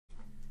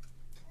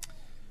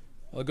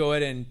Well, go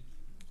ahead and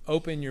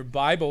open your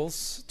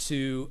Bibles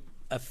to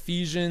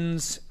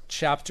Ephesians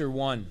chapter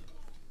 1.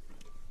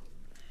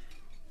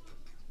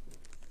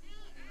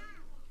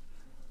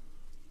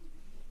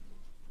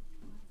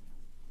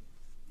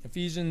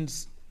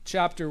 Ephesians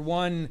chapter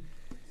 1,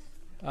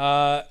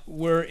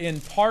 we're in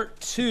part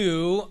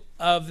 2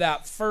 of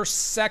that first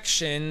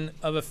section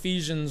of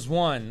Ephesians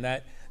 1,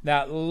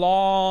 that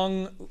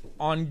long,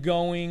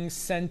 ongoing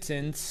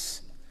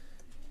sentence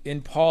in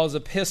Paul's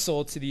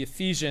epistle to the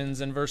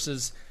Ephesians in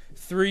verses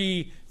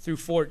 3 through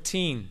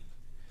 14.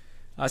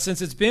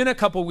 Since it's been a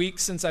couple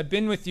weeks since I've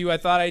been with you, I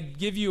thought I'd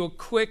give you a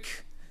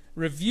quick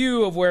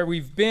review of where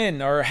we've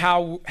been, or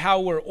how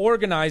we're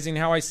organizing,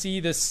 how I see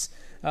this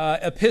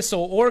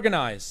epistle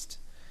organized.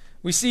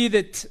 We see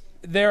that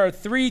there are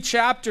 3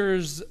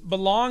 chapters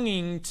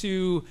belonging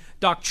to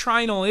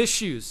doctrinal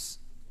issues,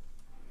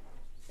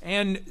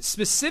 and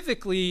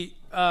specifically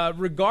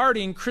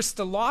regarding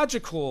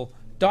Christological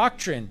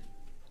doctrine.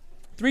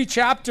 3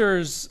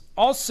 chapters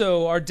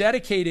also are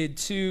dedicated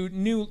to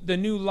the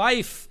new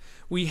life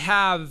we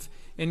have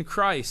in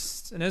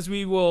Christ. And as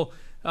we will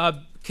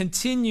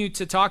continue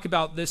to talk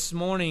about this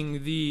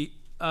morning, the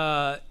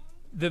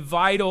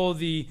vital,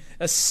 the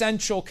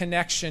essential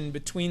connection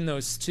between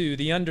those two,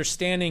 the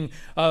understanding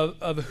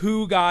of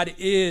who God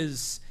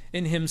is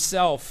in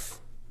himself,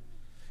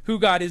 who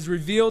God has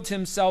revealed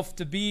himself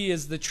to be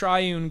as the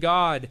triune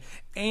God,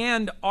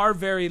 and our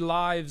very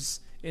lives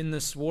in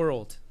this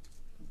world.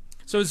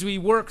 So as we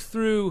work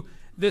through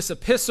this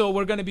epistle,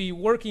 we're going to be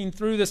working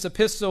through this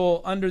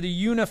epistle under the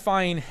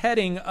unifying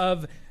heading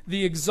of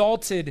the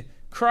exalted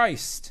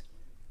Christ.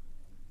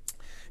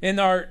 In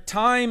our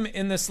time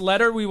in this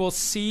letter, we will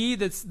see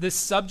this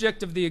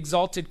subject of the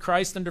exalted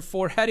Christ under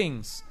 4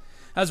 headings.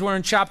 As we're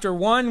in chapter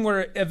 1,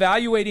 we're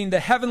evaluating the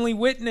heavenly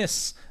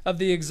witness of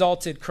the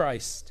exalted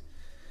Christ.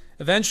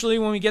 Eventually,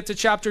 when we get to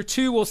chapter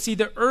 2, we'll see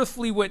the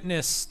earthly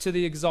witness to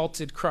the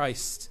exalted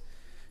Christ.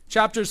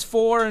 Chapters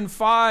 4 and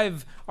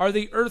 5 are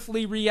the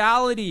earthly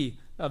reality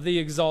of the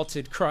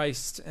exalted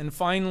Christ. And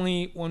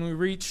finally, when we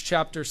reach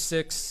chapter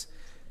 6,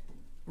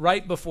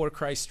 right before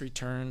Christ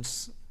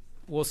returns,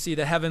 we'll see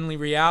the heavenly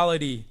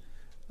reality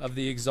of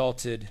the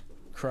exalted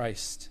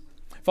Christ.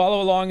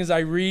 Follow along as I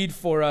read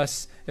for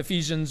us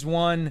Ephesians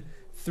 1,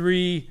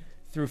 3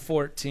 through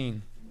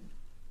 14.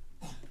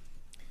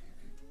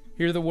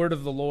 Hear the word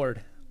of the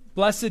Lord.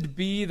 Blessed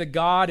be the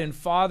God and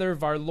Father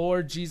of our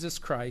Lord Jesus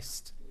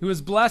Christ, who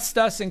has blessed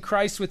us in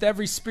Christ with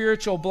every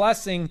spiritual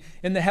blessing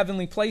in the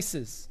heavenly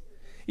places,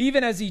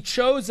 even as he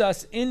chose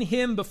us in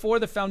him before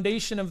the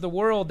foundation of the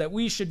world, that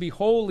we should be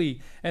holy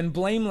and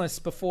blameless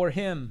before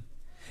him.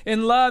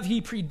 In love,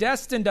 he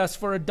predestined us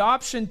for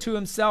adoption to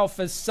himself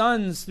as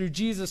sons through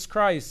Jesus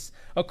Christ,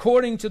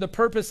 according to the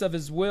purpose of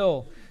his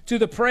will, to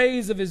the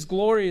praise of his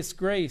glorious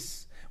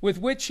grace, with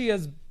which he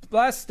has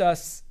blessed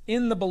us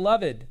in the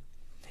beloved.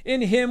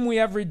 In him we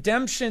have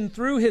redemption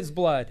through his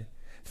blood,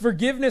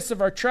 forgiveness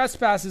of our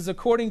trespasses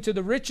according to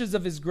the riches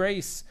of his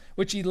grace,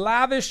 which he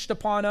lavished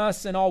upon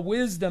us in all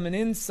wisdom and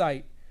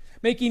insight,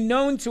 making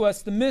known to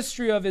us the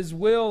mystery of his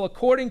will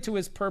according to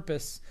his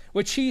purpose,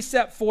 which he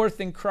set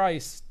forth in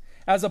Christ,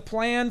 as a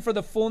plan for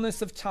the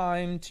fullness of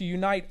time to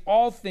unite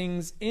all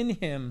things in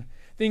him,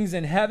 things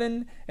in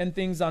heaven and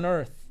things on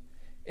earth.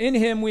 In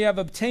him we have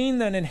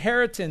obtained an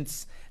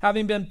inheritance,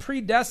 having been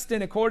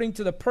predestined according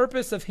to the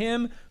purpose of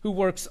him who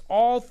works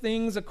all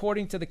things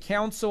according to the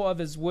counsel of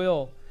his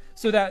will,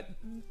 so that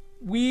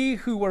we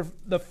who were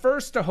the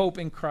first to hope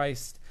in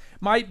Christ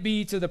might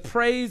be to the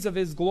praise of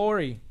his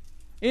glory.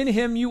 In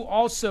him you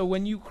also,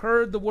 when you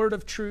heard the word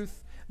of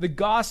truth, the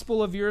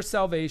gospel of your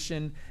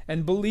salvation,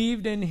 and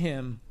believed in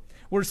him,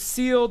 were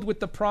sealed with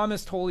the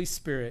promised Holy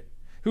Spirit,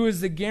 who is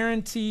the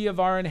guarantee of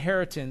our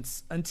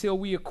inheritance until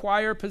we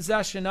acquire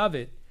possession of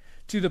it,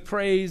 to the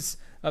praise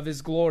of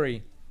his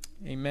glory.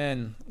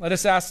 Amen. Let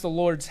us ask the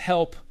Lord's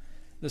help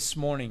this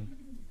morning.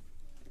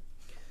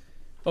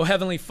 Oh,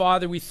 Heavenly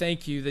Father, we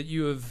thank you that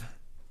you have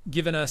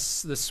given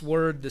us this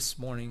word this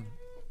morning.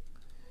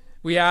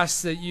 We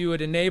ask that you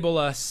would enable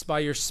us by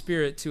your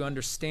Spirit to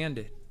understand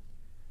it,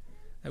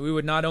 that we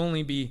would not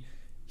only be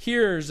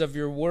hearers of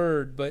your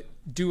word, but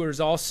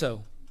doers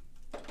also.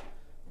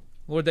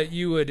 Lord, that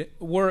you would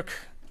work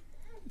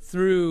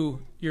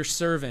through your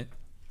servant.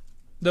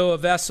 Though a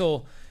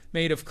vessel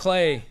made of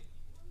clay,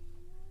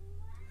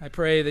 I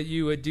pray that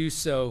you would do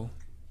so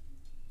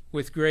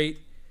with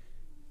great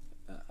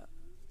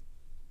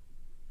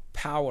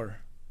power,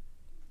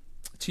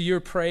 to your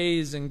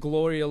praise and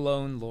glory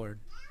alone, Lord.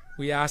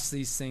 We ask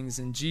these things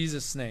in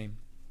Jesus' name.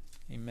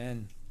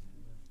 Amen.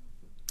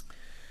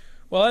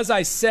 Well, as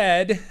I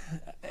said,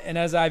 and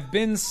as I've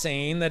been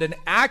saying, that an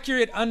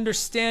accurate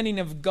understanding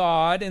of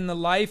God in the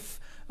life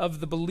of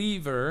the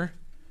believer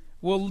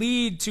will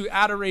lead to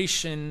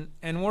adoration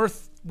and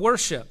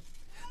worship.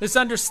 This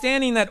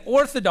understanding that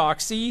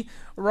orthodoxy,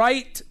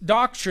 right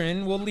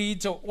doctrine, will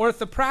lead to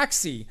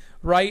orthopraxy,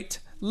 right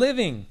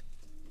living.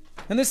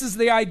 And this is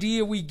the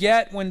idea we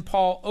get when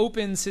Paul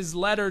opens his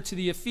letter to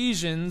the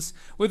Ephesians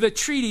with a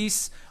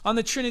treatise on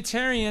the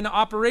Trinitarian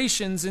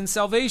operations in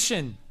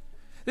salvation.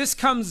 This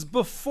comes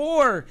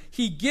before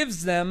he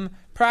gives them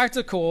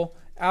practical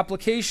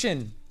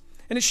application.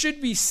 And it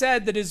should be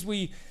said that as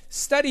we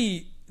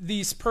study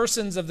these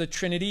persons of the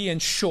Trinity in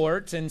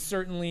short and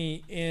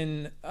certainly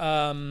in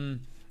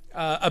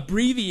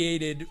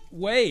abbreviated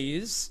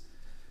ways,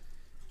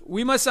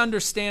 we must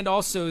understand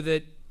also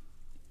that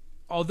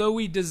although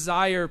we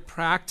desire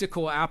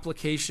practical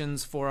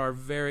applications for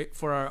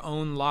our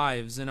own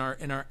lives in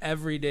our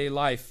everyday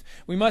life,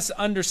 we must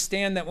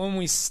understand that when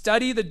we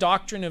study the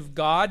doctrine of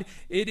God,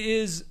 it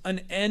is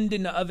an end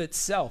in of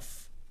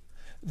itself.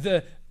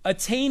 The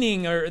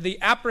attaining or the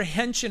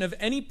apprehension of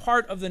any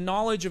part of the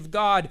knowledge of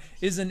God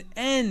is an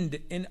end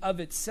in of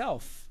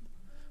itself.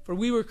 For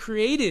we were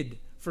created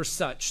for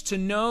such, to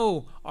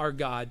know our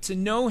God, to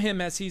know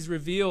him as he's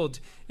revealed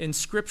in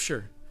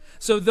Scripture.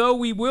 So though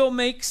we will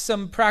make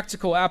some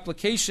practical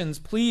applications,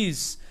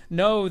 please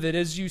know that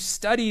as you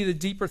study the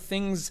deeper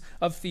things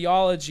of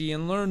theology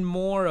and learn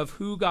more of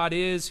who God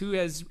is, who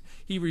has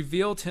he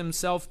revealed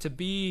himself to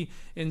be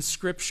in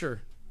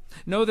Scripture,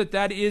 know that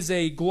that is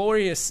a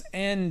glorious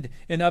end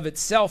in of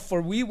itself,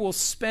 for we will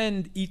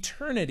spend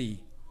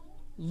eternity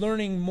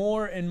learning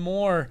more and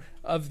more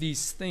of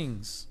these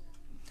things.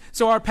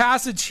 So our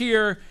passage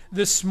here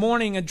this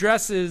morning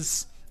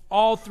addresses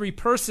all three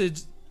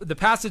persons. The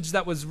passage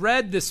that was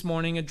read this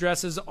morning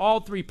addresses all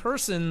three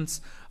persons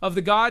of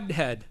the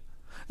Godhead.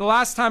 The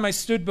last time I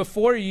stood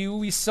before you,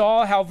 we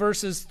saw how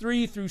verses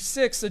 3 through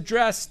 6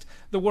 addressed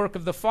the work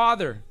of the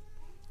Father.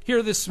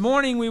 Here this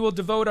morning, we will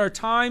devote our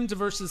time to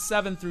verses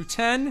 7 through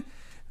 10,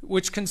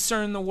 which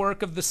concern the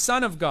work of the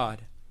Son of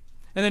God.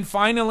 And then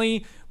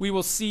finally, we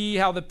will see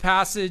how the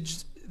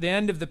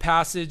end of the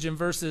passage in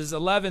verses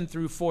 11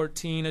 through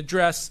 14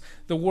 address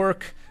the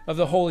work of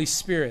the Holy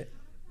Spirit.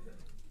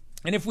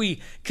 And if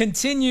we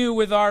continue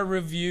with our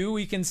review,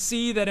 we can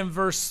see that in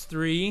verse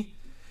 3,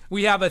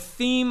 we have a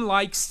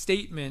theme-like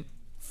statement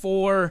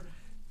for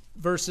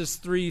verses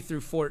 3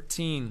 through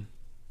 14.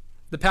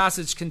 The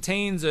passage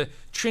contains a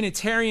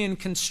Trinitarian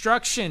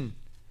construction,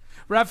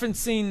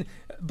 referencing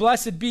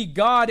blessed be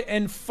God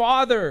and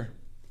Father.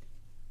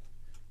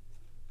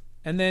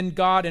 And then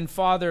God and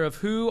Father of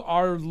who?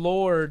 Our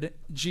Lord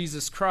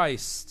Jesus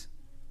Christ.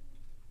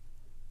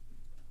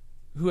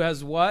 Who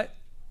has what?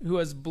 Who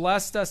has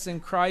blessed us in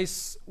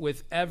Christ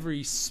with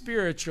every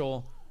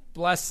spiritual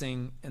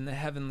blessing in the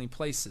heavenly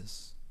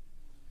places.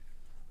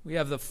 We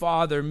have the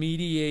Father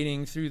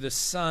mediating through the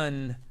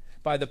Son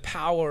by the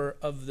power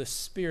of the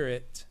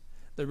Spirit,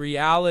 the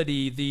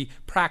reality, the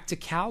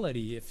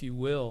practicality, if you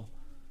will,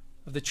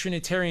 of the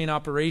Trinitarian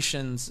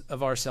operations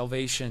of our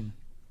salvation.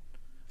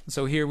 And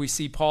so here we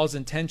see Paul's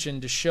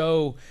intention to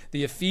show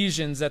the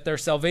Ephesians that their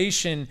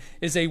salvation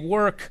is a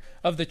work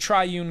of the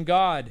triune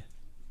God.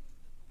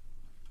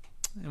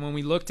 And when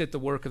we looked at the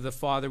work of the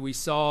Father, we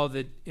saw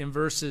that in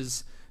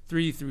verses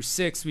 3 through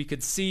 6, we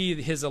could see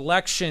his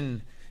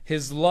election,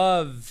 his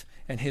love,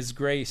 and his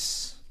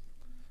grace.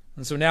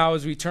 And so now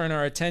as we turn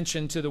our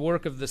attention to the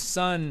work of the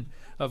Son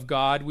of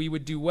God, we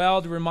would do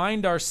well to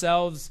remind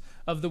ourselves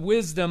of the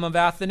wisdom of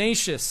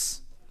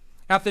Athanasius.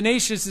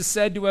 Athanasius is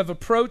said to have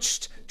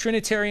approached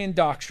Trinitarian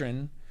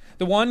doctrine,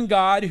 the one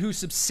God who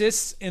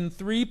subsists in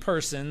three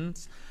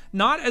persons,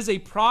 not as a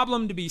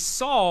problem to be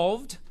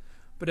solved,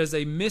 but as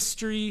a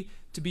mystery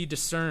to be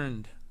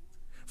discerned.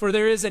 For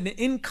there is an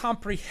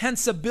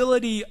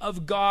incomprehensibility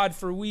of God,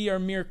 for we are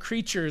mere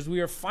creatures,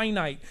 we are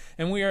finite,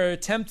 and we are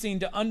attempting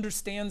to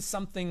understand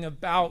something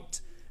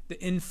about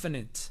the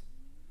infinite.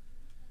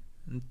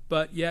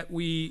 But yet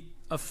we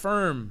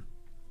affirm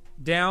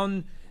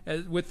down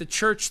with the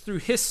church through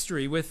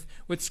history, with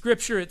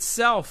Scripture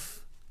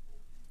itself,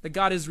 that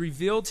God has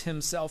revealed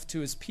himself to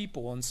his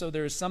people, and so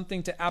there is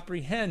something to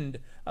apprehend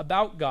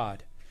about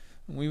God.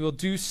 And we will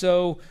do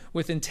so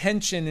with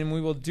intention, and we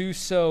will do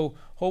so,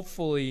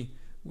 hopefully,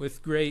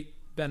 with great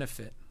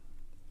benefit.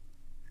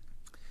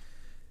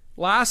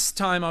 Last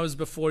time I was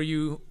before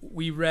you,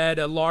 we read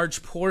a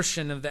large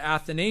portion of the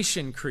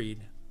Athanasian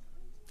Creed.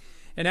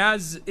 And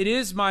as it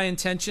is my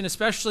intention,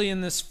 especially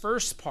in this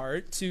first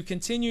part, to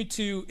continue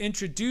to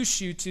introduce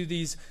you to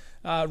these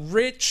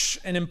rich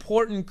and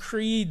important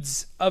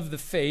creeds of the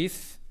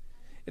faith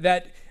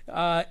that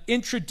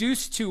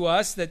introduce to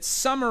us, that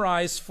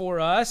summarize for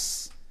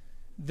us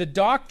the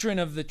doctrine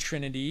of the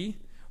Trinity,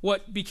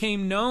 what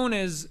became known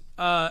as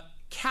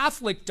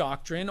Catholic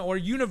doctrine or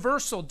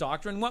universal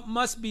doctrine, what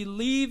must be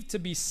believed to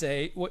be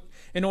saved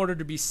in order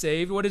to be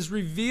saved, what is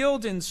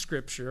revealed in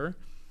Scripture.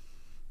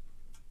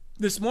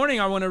 This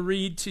morning I want to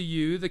read to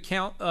you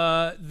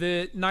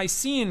the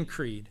Nicene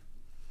Creed.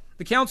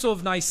 The Council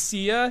of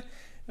Nicaea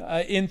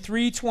in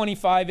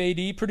 325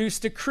 AD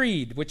produced a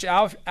creed, which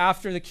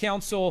after the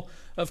Council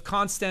of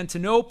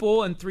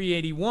Constantinople in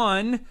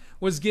 381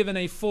 was given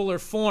a fuller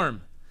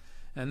form.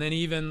 And then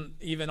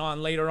even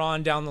on later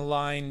on down the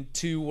line,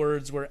 2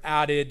 words were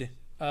added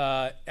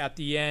at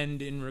the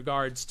end in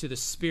regards to the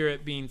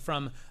Spirit being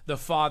from the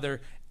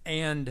Father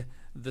and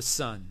the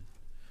Son.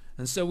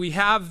 And so we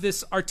have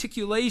this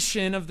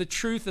articulation of the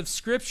truth of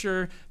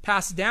Scripture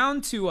passed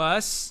down to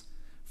us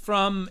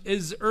from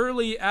as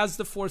early as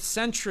the 4th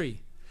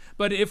century.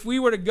 But if we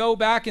were to go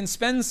back and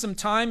spend some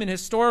time in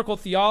historical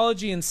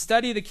theology and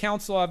study the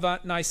Council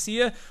of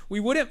Nicaea, we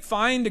wouldn't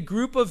find a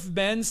group of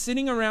men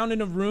sitting around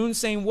in a room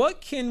saying,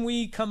 what can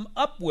we come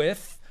up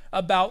with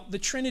about the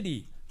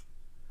Trinity?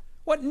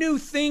 What new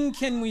thing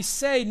can we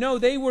say? No,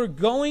 they were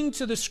going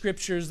to the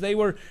Scriptures. They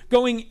were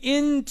going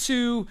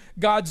into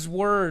God's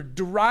Word,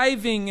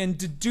 deriving and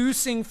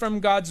deducing from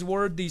God's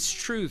Word these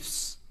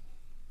truths.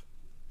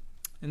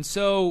 And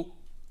so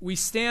we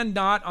stand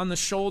not on the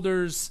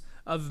shoulders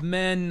of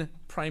men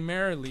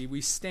primarily.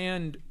 We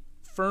stand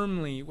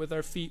firmly with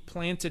our feet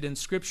planted in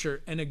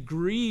Scripture and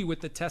agree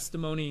with the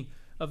testimony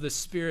of the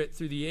Spirit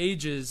through the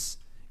ages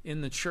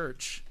in the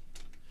church.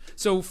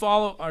 So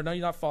follow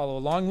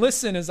along.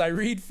 Listen as I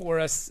read for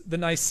us the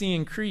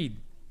Nicene Creed.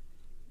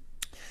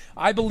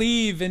 I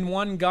believe in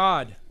one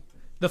God,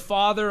 the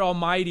Father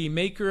Almighty,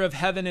 maker of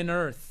heaven and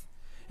earth,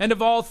 and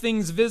of all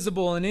things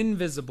visible and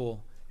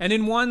invisible, and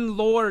in one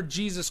Lord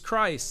Jesus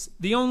Christ,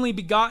 the only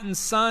begotten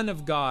Son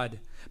of God,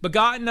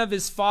 begotten of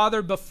his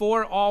Father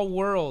before all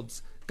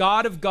worlds,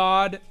 God of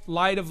God,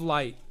 light of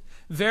light,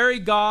 very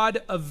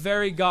God of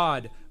very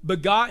God,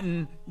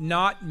 begotten,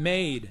 not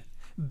made,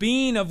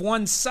 being of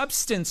one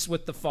substance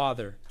with the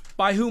Father,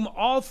 by whom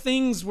all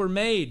things were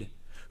made,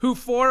 who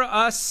for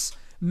us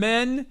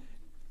men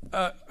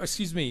and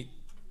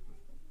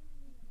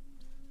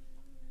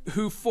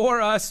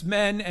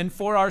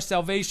for our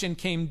salvation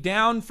came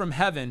down from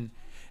heaven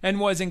and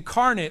was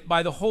incarnate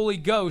by the Holy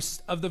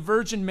Ghost of the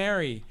Virgin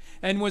Mary,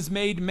 and was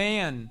made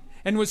man,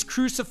 and was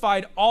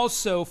crucified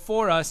also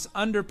for us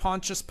under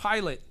Pontius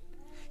Pilate.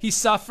 He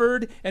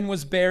suffered and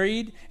was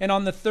buried, and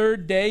on the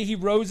third day he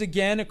rose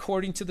again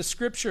according to the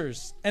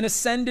Scriptures, and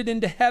ascended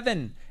into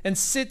heaven, and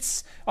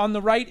sits on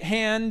the right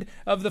hand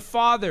of the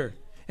Father.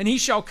 And he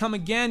shall come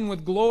again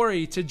with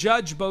glory to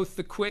judge both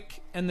the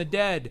quick and the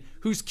dead,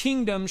 whose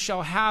kingdom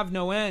shall have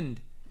no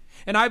end.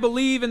 And I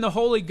believe in the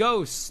Holy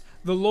Ghost,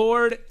 the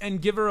Lord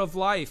and giver of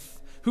life,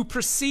 who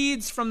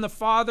proceeds from the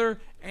Father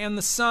and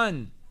the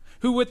Son,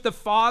 who with the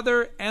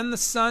Father and the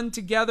Son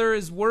together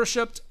is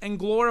worshipped and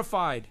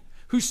glorified,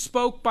 who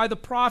spoke by the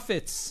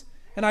prophets.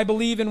 And I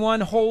believe in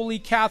one holy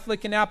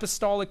Catholic and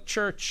apostolic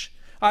church.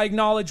 I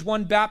acknowledge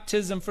one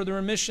baptism for the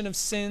remission of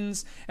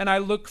sins, and I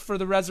look for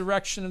the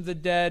resurrection of the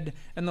dead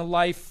and the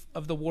life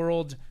of the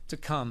world to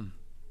come.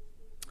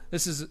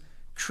 This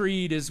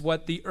creed is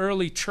what the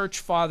early church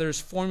fathers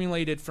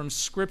formulated from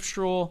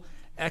scriptural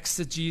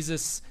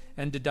exegesis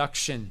and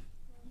deduction.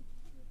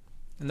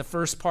 And the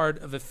first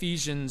part of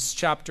Ephesians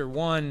chapter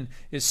 1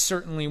 is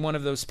certainly one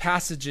of those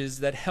passages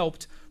that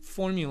helped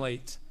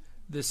formulate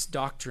this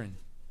doctrine.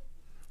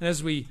 And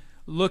as we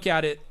look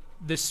at it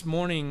this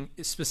morning,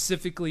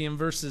 specifically in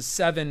verses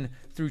 7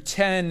 through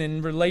 10,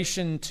 in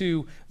relation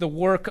to the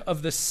work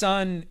of the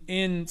Son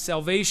in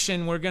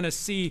salvation, we're going to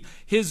see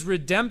his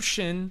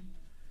redemption,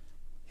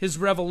 his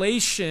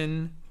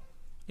revelation,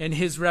 and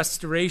his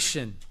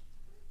restoration.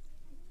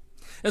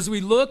 As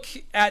we look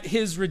at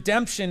his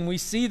redemption, we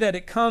see that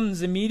it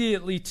comes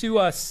immediately to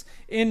us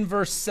in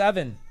verse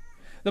 7.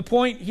 The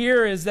point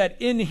here is that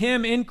in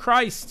him, in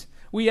Christ,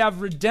 we have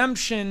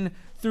redemption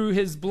through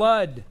his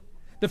blood,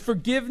 the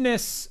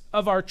forgiveness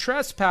of our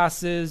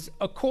trespasses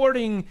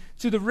according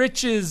to the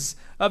riches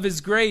of his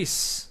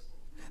grace.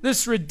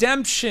 This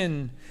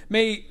redemption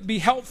may be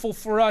helpful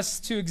for us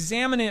to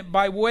examine it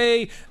by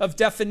way of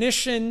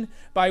definition,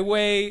 by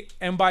way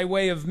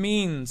of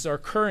means or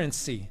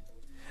currency.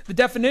 The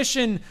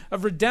definition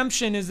of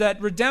redemption is that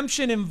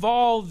redemption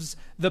involves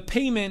the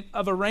payment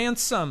of a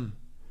ransom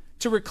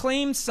to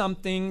reclaim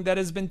something that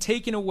has been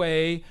taken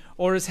away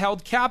or is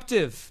held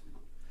captive.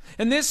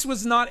 And this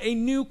was not a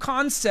new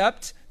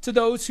concept to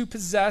those who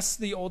possess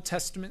the Old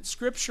Testament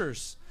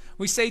scriptures.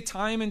 We say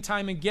time and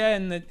time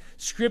again that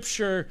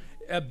Scripture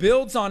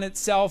builds on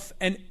itself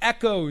and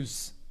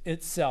echoes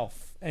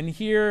itself. And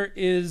here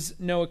is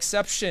no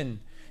exception.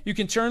 You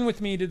can turn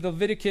with me to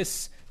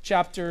Leviticus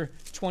chapter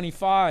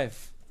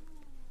 25.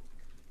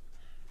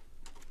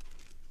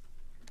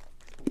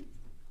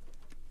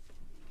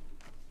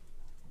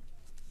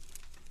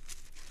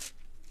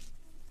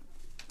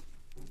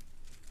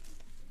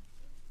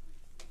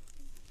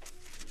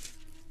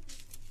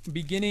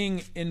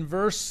 Beginning in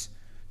verse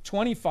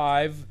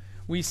 25,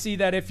 we see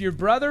that if your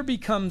brother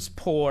becomes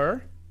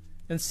poor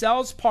and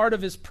sells part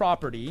of his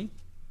property,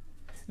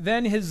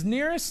 then his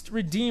nearest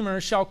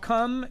redeemer shall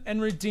come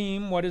and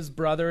redeem what his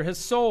brother has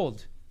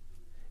sold.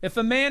 If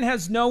a man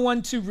has no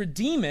one to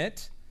redeem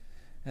it,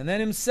 and then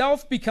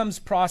himself becomes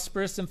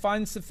prosperous and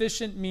finds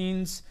sufficient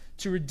means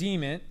to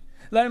redeem it,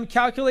 let him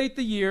calculate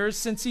the years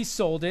since he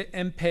sold it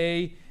and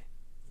pay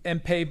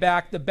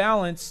back the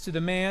balance to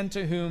the man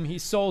to whom he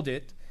sold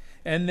it,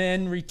 and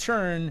then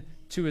return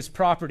to his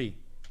property.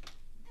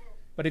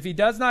 But if he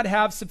does not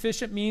have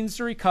sufficient means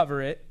to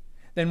recover it,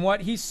 then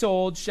what he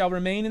sold shall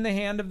remain in the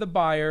hand of the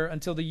buyer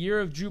until the year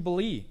of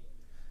Jubilee.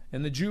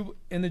 In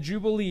the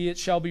Jubilee it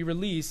shall be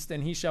released,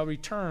 and he shall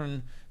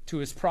return to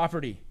his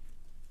property.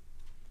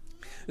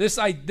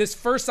 This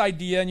first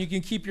idea, and you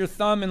can keep your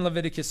thumb in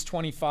Leviticus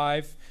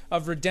 25,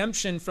 of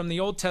redemption from the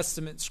Old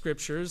Testament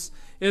scriptures,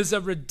 is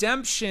a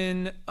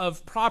redemption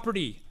of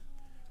property,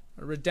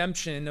 a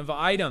redemption of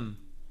item.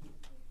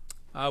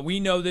 We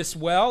know this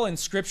well in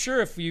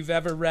Scripture. If you've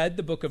ever read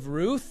the book of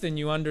Ruth and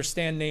you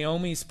understand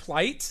Naomi's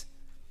plight,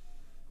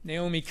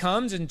 Naomi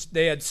comes and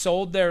they had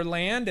sold their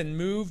land and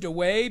moved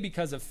away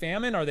because of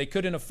famine, or they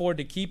couldn't afford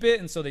to keep it,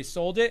 and so they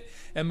sold it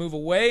and move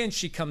away, and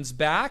she comes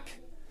back.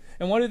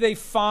 And what do they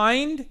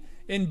find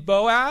in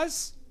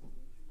Boaz?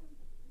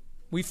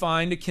 We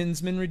find a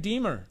kinsman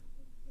redeemer.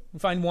 We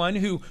find one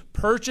who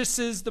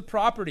purchases the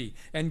property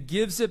and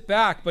gives it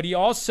back, but he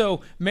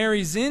also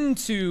marries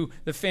into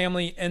the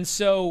family, and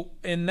so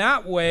in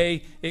that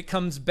way it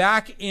comes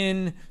back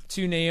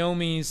into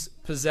Naomi's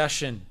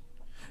possession.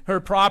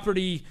 Her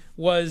property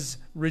was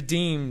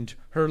redeemed.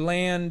 Her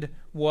land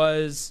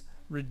was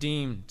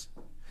redeemed.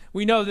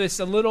 We know this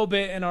a little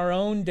bit in our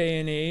own day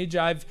and age.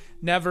 I've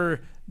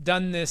never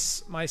done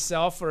this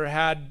myself or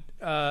had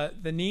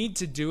the need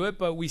to do it,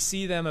 but we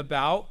see them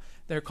about.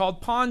 They're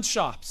called pawn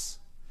shops.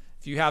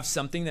 If you have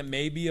something that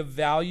may be of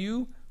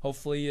value,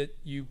 hopefully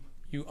you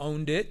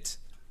owned it,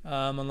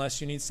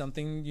 unless you need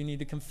something you need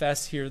to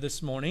confess here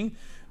this morning.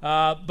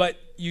 But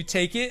you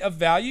take it of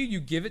value, you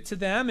give it to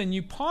them, and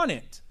you pawn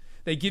it.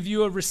 They give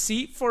you a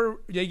receipt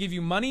they give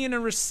you money and a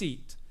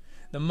receipt.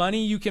 The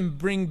money you can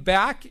bring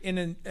back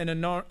in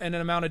an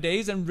amount of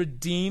days and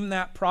redeem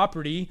that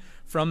property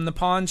from the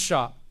pawn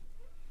shop.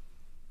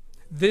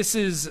 This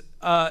is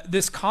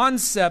this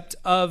concept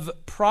of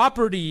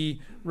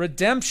property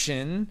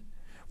redemption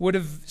would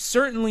have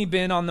certainly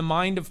been on the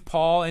mind of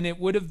Paul, and it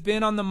would have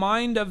been on the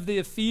mind of the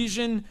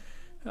Ephesian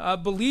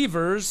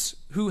believers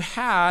who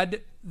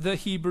had the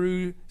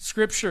Hebrew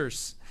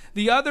Scriptures.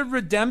 The other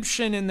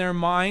redemption in their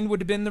mind would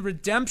have been the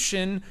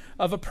redemption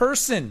of a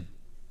person.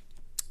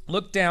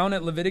 Look down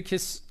at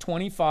Leviticus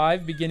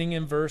 25, beginning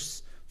in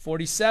verse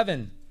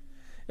 47.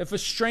 If a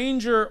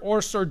stranger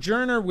or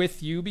sojourner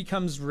with you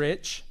becomes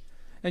rich,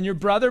 and your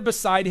brother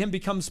beside him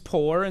becomes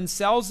poor and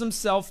sells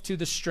himself to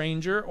the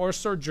stranger or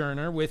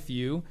sojourner with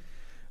you,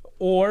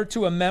 or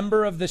to a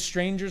member of the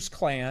stranger's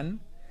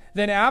clan,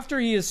 then after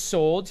he is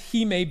sold,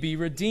 he may be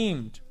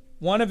redeemed.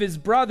 One of his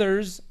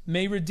brothers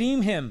may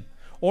redeem him,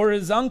 or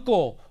his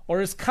uncle or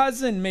his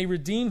cousin may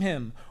redeem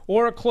him,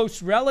 or a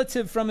close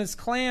relative from his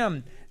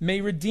clan may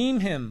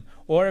redeem him,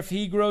 or if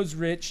he grows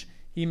rich,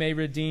 he may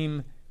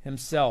redeem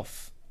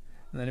himself.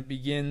 And then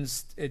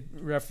it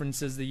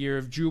references the year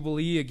of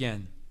Jubilee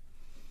again.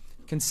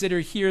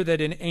 Consider here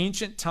that in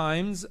ancient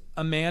times,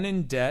 a man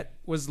in debt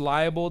was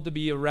liable to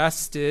be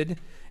arrested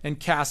and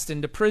cast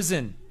into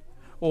prison,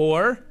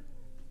 or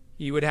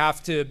he would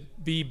have to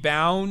be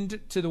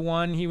bound to the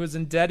one he was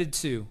indebted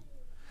to.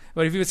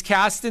 But if he was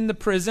cast into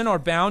prison or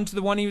bound to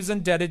the one he was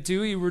indebted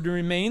to, he would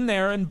remain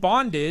there in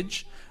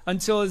bondage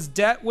until his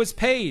debt was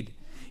paid,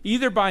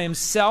 either by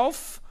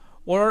himself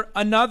or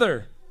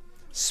another.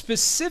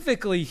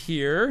 Specifically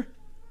here,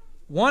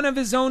 one of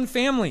his own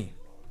family.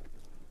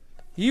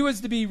 He was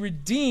to be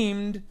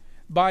redeemed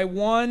by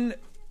one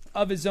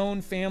of his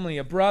own family,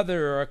 a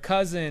brother or a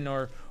cousin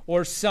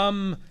or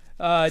some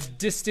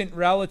distant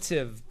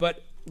relative,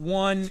 but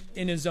one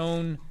in his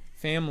own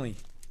family.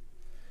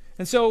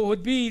 And so it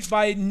would be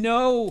by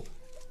no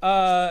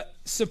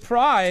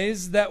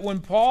surprise that when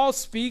Paul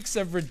speaks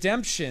of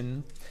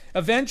redemption,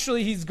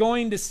 eventually he's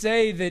going to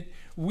say that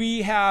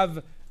we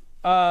have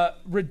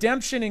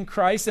redemption in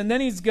Christ, and then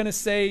he's going to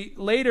say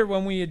later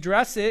when we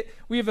address it,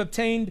 we have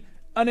obtained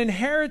an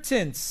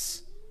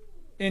inheritance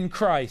in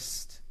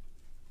Christ.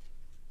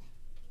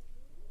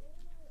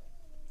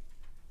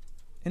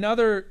 In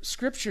other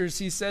scriptures,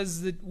 he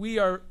says that we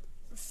are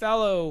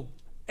fellow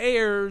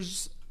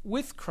heirs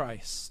with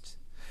Christ.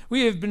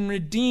 We have been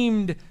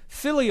redeemed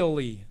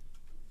filially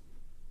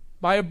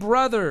by a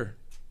brother.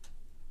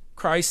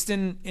 Christ,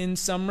 in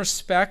some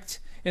respect,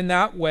 in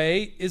that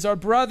way, is our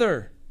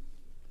brother.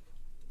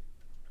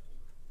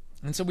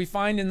 And so we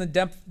find in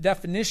the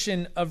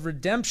definition of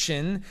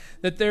redemption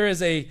that there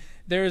is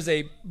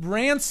a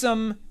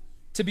ransom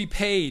to be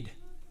paid.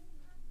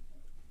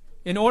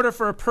 In order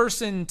for a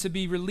person to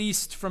be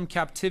released from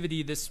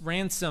captivity, this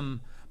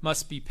ransom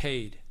must be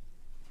paid.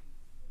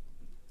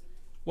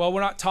 Well,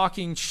 we're not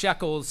talking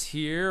shekels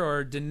here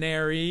or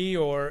denarii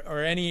or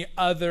any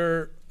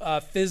other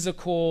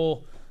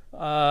physical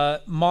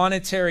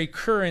monetary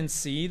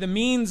currency. The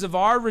means of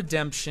our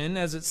redemption,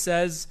 as it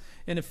says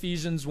in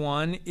Ephesians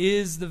 1,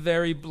 is the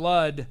very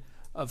blood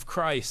of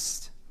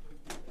Christ,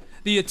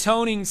 the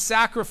atoning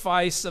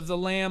sacrifice of the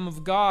Lamb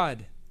of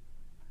God.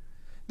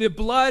 The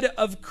blood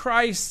of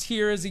Christ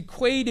here is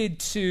equated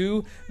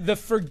to the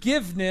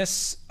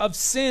forgiveness of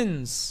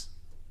sins.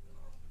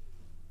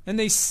 And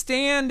they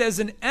stand as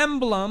an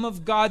emblem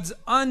of God's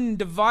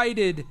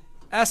undivided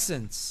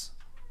essence.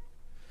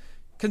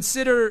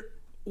 Consider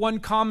one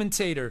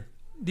commentator.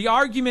 The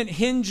argument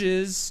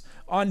hinges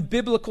on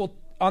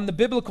the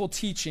biblical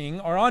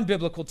teaching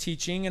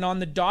and on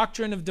the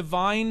doctrine of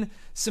divine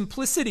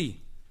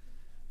simplicity.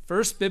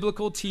 First,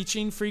 biblical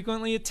teaching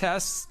frequently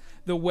attests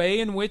the way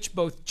in which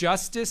both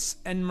justice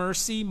and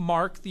mercy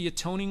mark the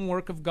atoning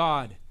work of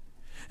God.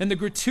 And the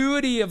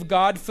gratuity of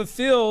God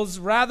fulfills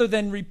rather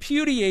than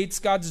repudiates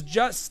God's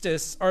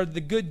justice, or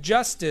the good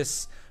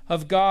justice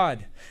of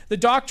God. The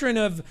doctrine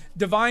of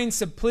divine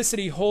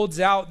simplicity holds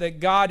out that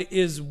God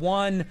is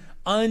one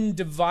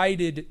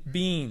undivided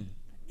being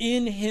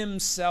in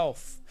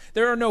himself.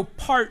 There are no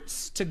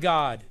parts to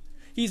God.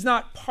 He's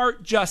not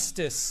part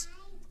justice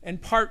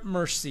and part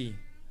mercy.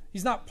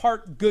 He's not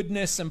part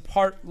goodness and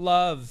part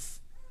love.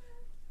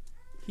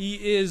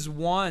 He is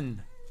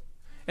one.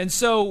 And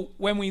so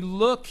when we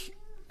look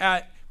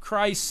at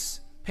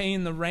Christ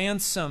paying the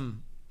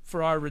ransom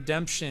for our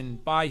redemption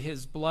by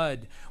his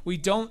blood, we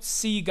don't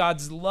see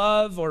God's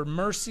love or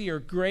mercy or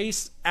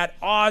grace at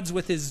odds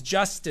with his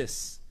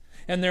justice.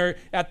 And they're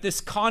at this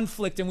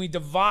conflict, and we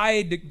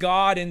divide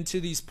God into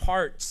these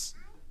parts.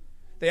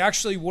 They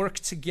actually work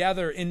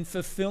together in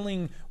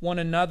fulfilling one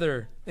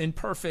another in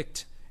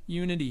perfect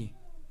unity.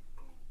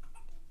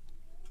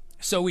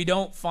 So we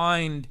don't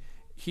find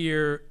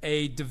here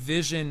a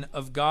division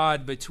of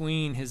God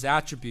between his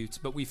attributes,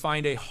 but we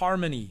find a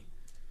harmony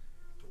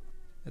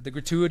that the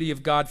gratuity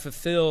of God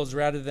fulfills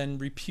rather than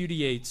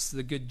repudiates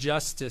the good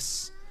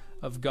justice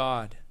of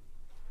God.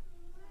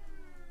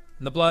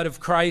 And the blood of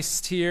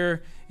Christ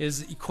here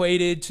is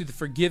equated to the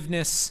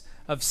forgiveness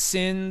of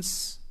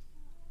sins.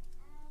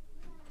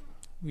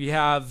 We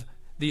have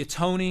the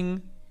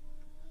atoning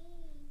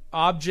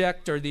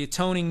object, or the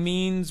atoning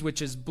means,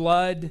 which is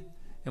blood.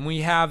 And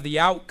we have the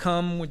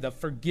outcome with the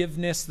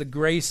forgiveness, the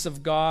grace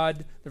of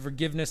God, the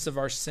forgiveness of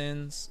our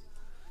sins.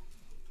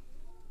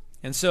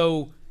 And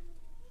so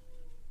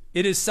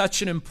it is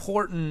such an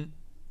important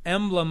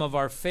emblem of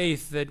our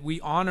faith that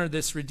we honor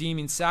this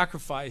redeeming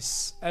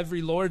sacrifice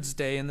every Lord's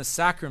Day in the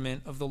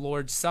sacrament of the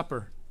Lord's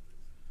Supper.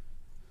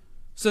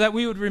 So that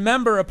we would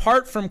remember,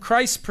 apart from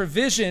Christ's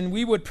provision,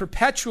 we would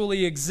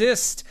perpetually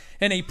exist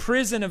in a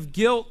prison of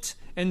guilt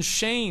and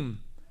shame.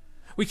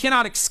 We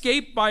cannot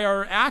escape by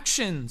our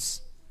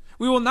actions.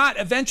 We will not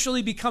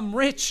eventually become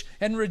rich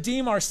and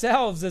redeem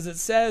ourselves, as it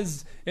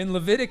says in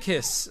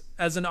Leviticus,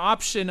 as an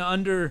option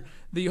under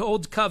the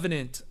old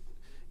covenant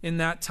in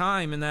that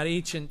time, in that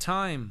ancient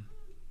time.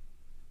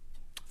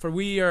 For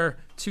we are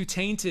too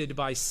tainted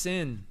by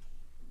sin.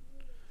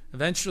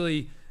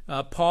 Eventually,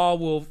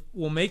 Paul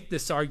will make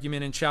this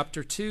argument in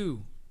chapter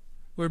 2.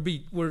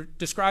 We're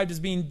described as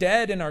being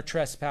dead in our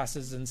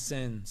trespasses and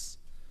sins.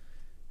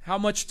 How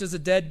much does a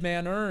dead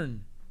man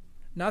earn?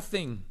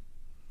 Nothing.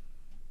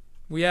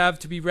 We have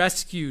to be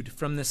rescued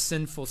from this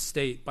sinful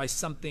state by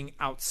something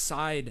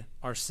outside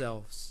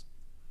ourselves.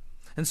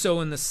 And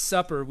so in the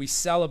supper, we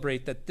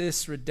celebrate that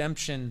this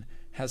redemption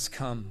has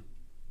come.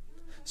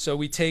 So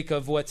we take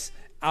of what's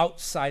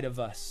outside of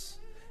us,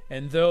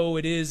 and though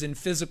it is in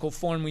physical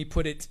form, we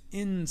put it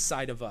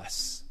inside of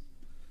us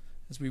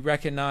as we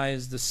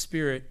recognize the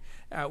Spirit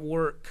at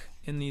work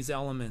in these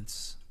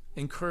elements,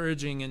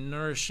 encouraging and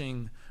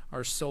nourishing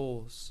our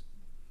souls.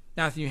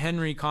 Matthew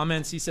Henry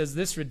comments, he says,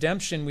 this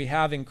redemption we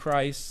have in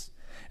Christ,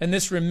 and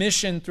this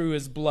remission through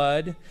his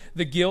blood,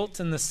 the guilt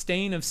and the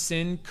stain of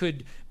sin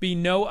could be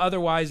no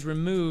otherwise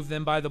removed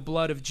than by the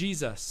blood of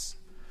Jesus.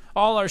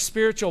 All our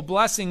spiritual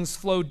blessings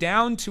flow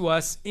down to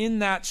us in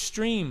that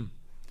stream.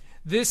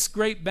 This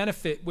great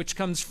benefit, which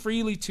comes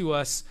freely to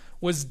us,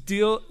 was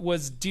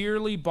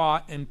dearly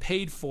bought and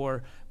paid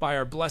for by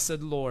our blessed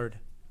Lord.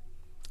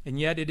 And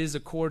yet it is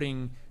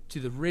according to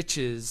the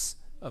riches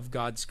of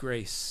God's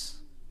grace.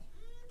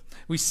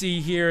 We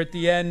see here at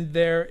the end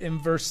there in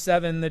verse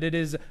 7 that it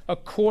is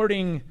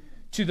according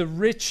to the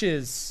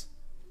riches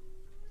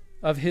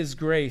of his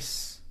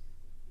grace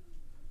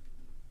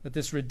that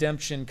this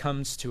redemption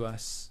comes to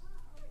us.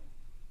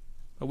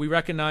 But we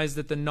recognize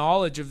that the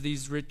knowledge of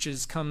these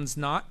riches comes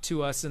not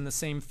to us in the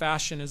same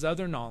fashion as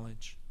other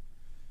knowledge.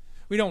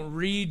 We don't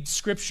read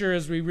Scripture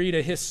as we read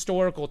a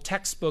historical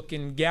textbook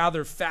and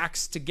gather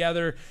facts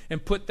together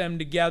and put them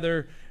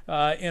together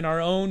in our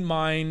own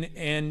mind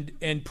and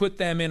put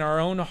them in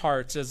our own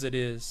hearts as it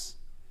is.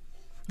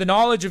 The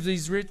knowledge of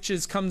these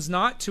riches comes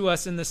not to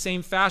us in the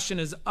same fashion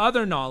as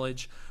other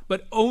knowledge,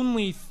 but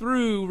only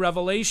through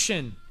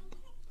revelation.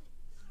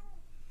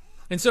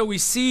 And so we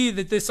see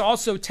that this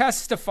also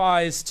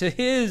testifies to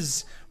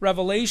his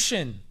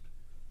revelation.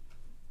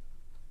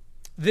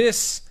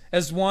 This,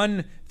 as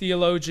one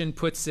theologian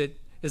puts it,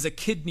 is a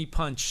kidney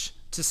punch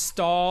to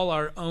stall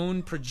our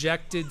own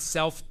projected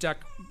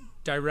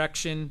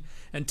self-direction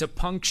and to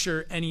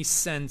puncture any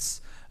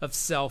sense of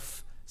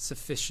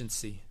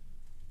self-sufficiency.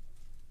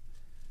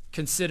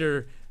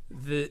 Consider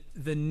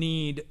the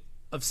need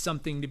of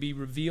something to be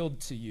revealed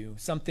to you,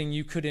 something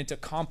you couldn't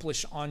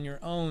accomplish on your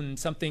own,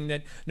 something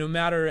that no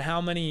matter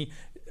how many,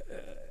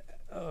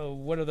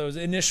 what are those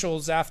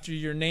initials after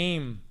your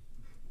name,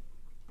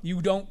 you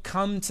don't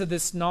come to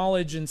this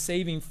knowledge and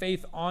saving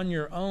faith on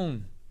your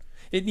own.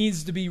 It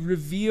needs to be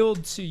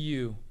revealed to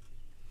you.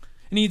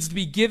 It needs to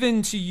be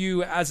given to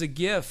you as a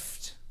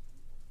gift.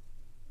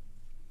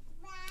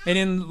 And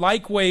in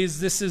like ways,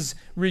 this is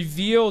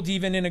revealed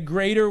even in a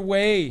greater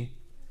way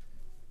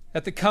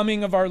at the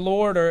coming of our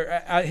Lord, or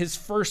at his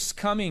first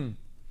coming.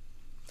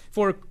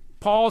 For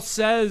Paul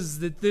says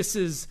that this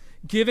is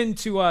given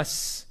to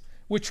us,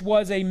 which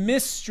was a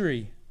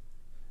mystery,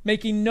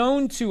 making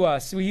known to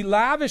us. He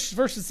lavishes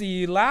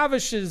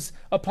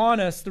upon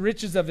us the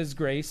riches of his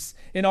grace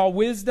in all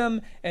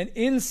wisdom and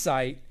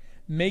insight,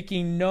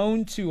 making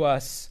known to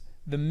us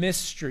the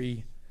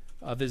mystery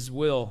of his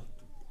will.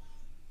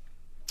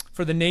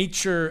 For the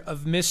nature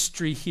of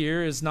mystery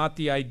here is not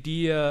the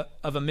idea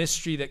of a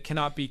mystery that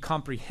cannot be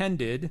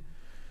comprehended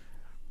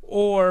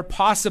or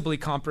possibly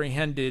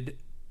comprehended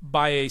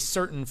by a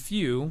certain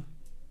few.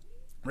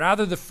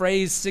 Rather, the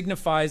phrase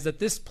signifies that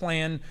this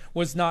plan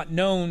was not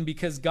known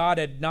because God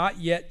had not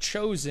yet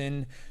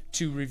chosen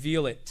to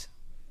reveal it.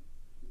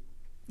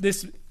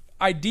 This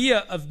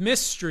idea of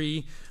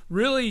mystery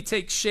really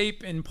takes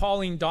shape in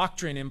Pauline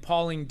doctrine, in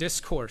Pauline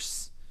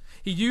discourse.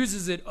 He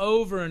uses it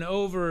over and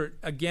over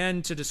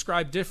again to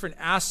describe different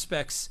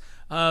aspects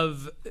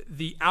of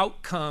the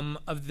outcome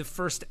of the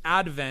first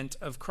advent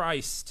of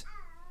Christ.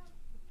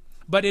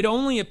 But it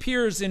only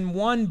appears in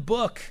one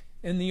book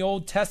in the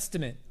Old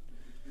Testament.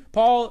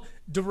 Paul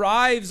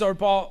builds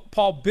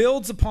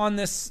upon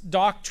this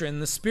doctrine.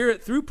 The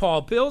Spirit, through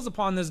Paul, builds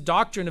upon this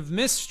doctrine of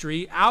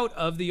mystery out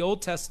of the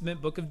Old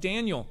Testament book of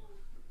Daniel.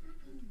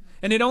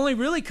 And it only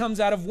really comes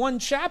out of one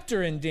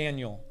chapter in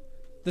Daniel,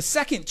 the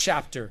second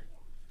chapter.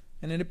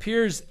 And it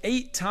appears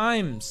 8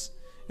 times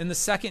in the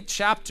second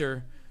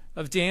chapter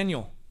of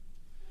Daniel.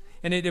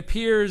 And it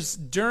appears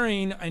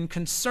during and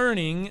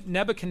concerning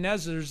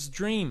Nebuchadnezzar's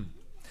dream.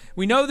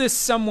 We know this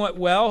somewhat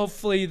well.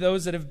 Hopefully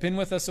those that have been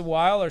with us a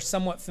while are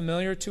somewhat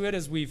familiar to it,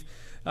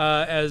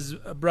 as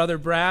Brother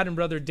Brad and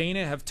Brother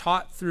Dana have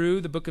taught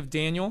through the book of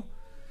Daniel.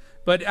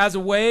 But as a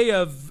way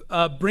of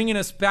bringing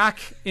us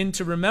back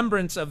into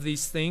remembrance of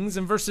these things,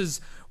 in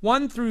verses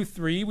 1 through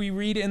 3, we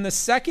read, "In the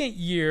second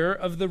year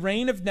of the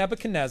reign of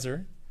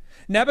Nebuchadnezzar,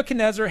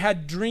 Nebuchadnezzar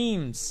had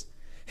dreams.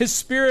 His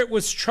spirit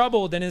was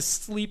troubled, and his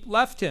sleep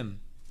left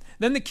him.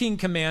 Then the king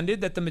commanded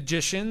that the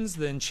magicians,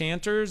 the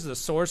enchanters, the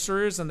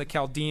sorcerers, and the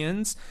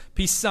Chaldeans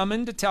be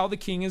summoned to tell the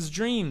king his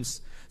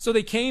dreams. So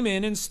they came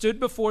in and stood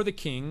before the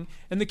king,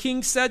 and the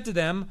king said to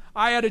them,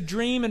 'I had a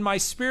dream, and my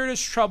spirit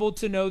is troubled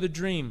to know the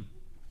dream.'"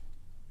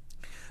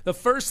 The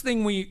first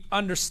thing we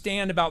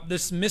understand about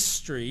this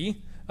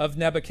mystery of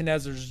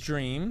Nebuchadnezzar's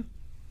dream,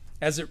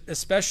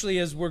 especially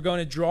as we're going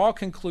to draw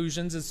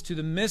conclusions as to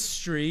the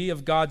mystery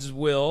of God's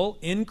will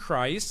in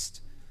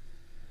Christ,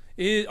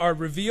 are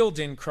revealed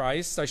in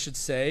Christ, I should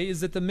say, is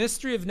that the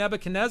mystery of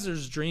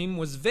Nebuchadnezzar's dream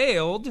was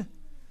veiled,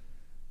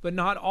 but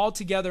not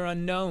altogether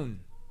unknown.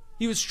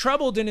 He was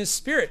troubled in his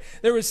spirit.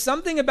 There was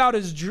something about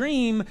his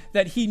dream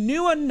that he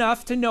knew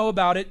enough to know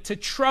about it to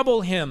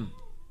trouble him.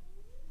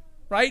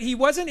 Right? He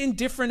wasn't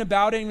indifferent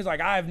about it. He was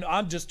like,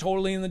 I'm just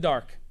totally in the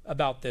dark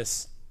about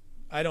this.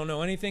 I don't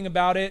know anything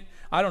about it.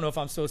 I don't know if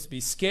I'm supposed to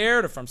be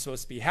scared or if I'm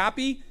supposed to be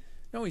happy.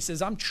 No, he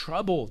says, I'm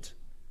troubled.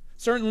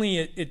 Certainly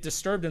it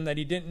disturbed him that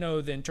he didn't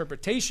know the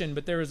interpretation,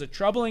 but there was a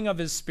troubling of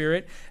his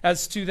spirit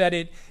as to that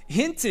it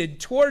hinted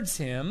towards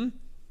him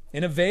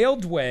in a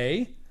veiled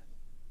way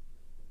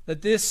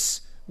that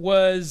this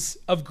was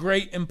of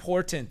great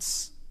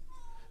importance,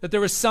 that there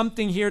was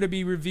something here to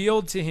be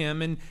revealed to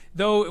him. And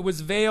though it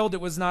was veiled,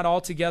 it was not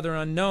altogether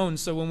unknown.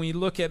 So when we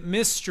look at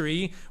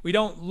mystery, we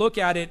don't look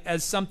at it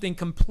as something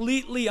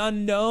completely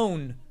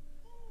unknown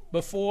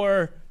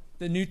before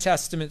the New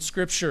Testament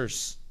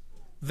scriptures.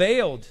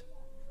 Veiled,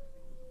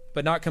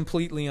 but not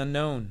completely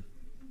unknown.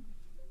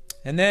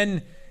 And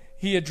then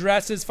he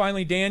addresses,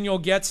 finally Daniel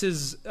gets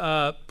his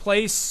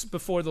place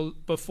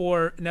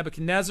before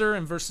Nebuchadnezzar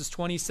in verses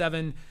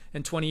 27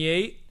 and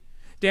 28.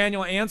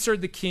 Daniel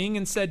answered the king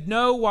and said,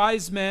 "No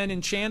wise men,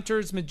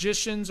 enchanters,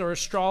 magicians, or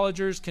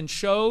astrologers can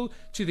show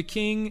to the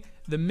king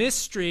the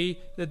mystery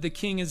that the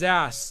king has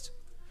asked.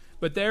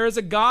 But there is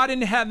a God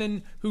in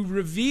heaven who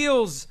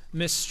reveals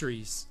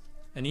mysteries,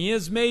 and he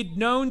has made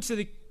known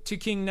to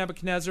King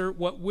Nebuchadnezzar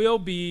what will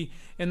be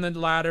in the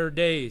latter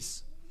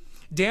days."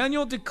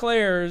 Daniel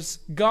declares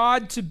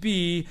God to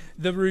be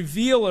the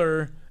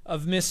revealer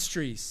of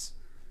mysteries.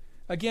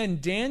 Again,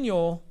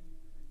 Daniel,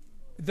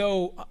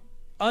 though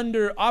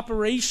under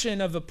operation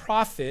of a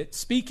prophet,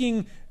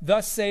 speaking,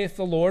 "Thus saith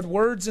the Lord,"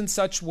 words in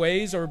such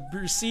ways, or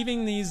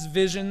receiving these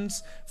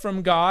visions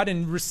from God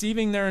and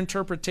receiving their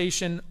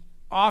interpretation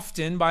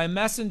often by a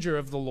messenger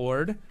of the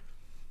Lord,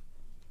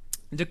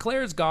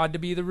 declares God to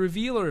be the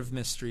revealer of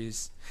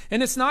mysteries.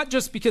 And it's not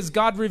just because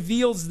God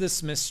reveals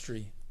this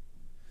mystery.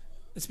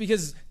 It's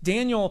because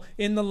Daniel,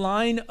 in the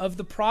line of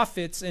the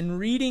prophets and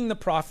reading the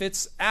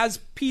prophets, as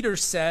Peter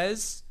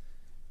says,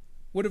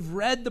 would have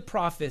read the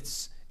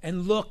prophets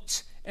and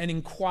looked and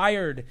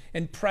inquired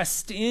and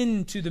pressed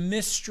into the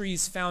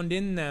mysteries found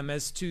in them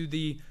as to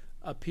the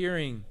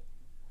appearing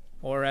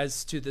or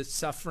as to the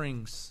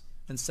sufferings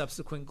and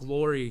subsequent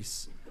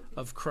glories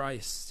of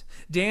Christ.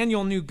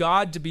 Daniel knew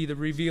God to be the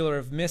revealer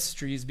of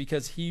mysteries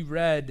because he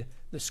read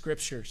the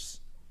scriptures.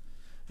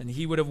 And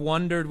he would have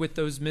wondered with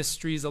those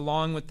mysteries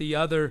along with the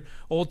other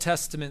Old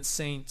Testament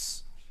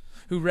saints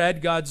who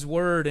read God's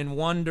word and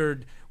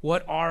wondered,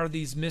 what are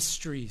these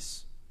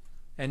mysteries?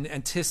 And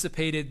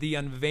anticipated the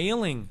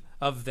unveiling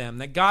of them,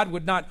 that God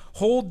would not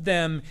hold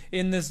them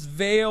in this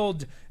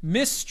veiled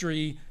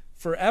mystery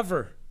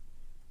forever.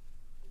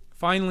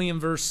 Finally, in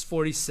verse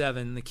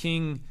 47, the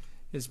king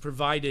is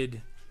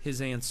provided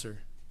his answer.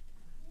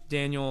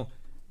 Daniel,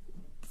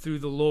 through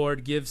the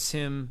Lord, gives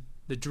him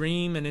the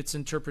dream and its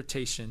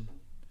interpretation.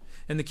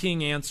 And the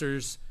king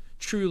answers,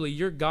 truly,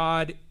 your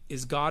God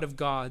is God of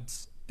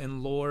gods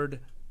and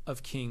Lord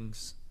of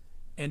kings,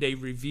 and a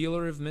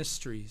revealer of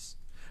mysteries,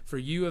 for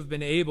you have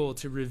been able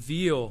to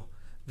reveal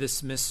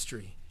this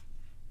mystery.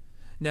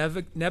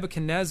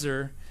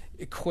 Nebuchadnezzar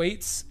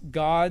equates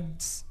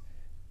God's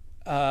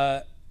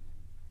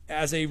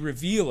as a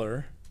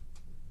revealer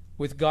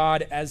with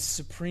God as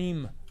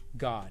supreme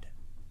God.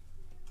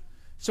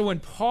 So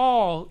when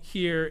Paul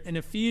here in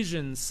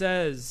Ephesians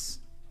says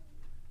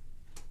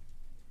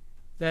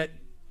that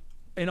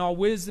in all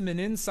wisdom and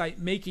insight,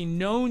 making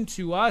known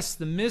to us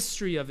the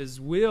mystery of his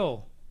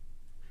will,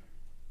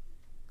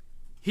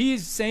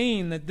 he's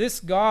saying that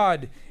this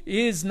God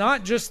is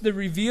not just the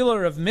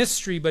revealer of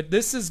mystery, but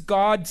this is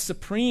God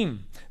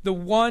supreme, the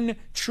one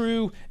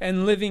true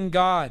and living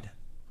God,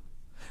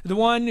 the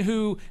one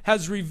who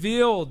has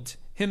revealed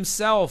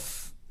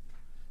himself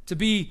to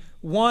be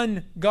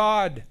one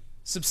God,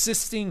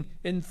 subsisting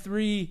in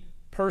three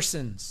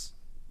persons.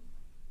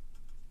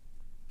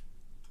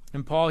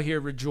 And Paul here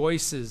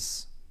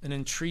rejoices and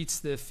entreats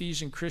the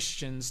Ephesian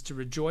Christians to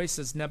rejoice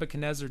as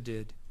Nebuchadnezzar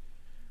did,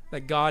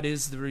 that God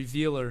is the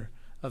revealer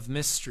of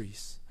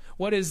mysteries.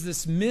 What is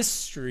this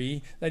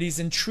mystery that he's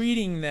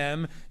entreating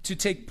them to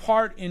take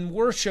part in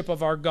worship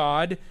of our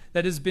God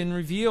that has been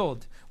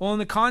revealed? Well, in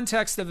the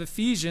context of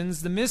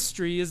Ephesians, the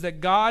mystery is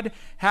that God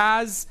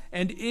has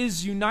and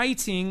is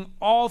uniting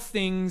all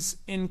things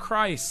in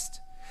Christ.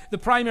 The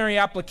primary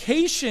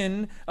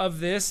application of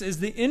this is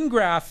the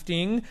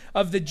ingrafting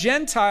of the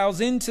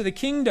Gentiles into the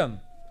kingdom,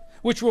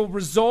 which will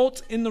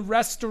result in the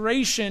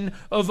restoration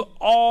of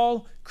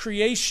all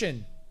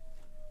creation.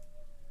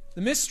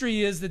 The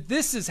mystery is that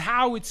this is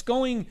how it's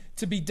going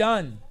to be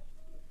done.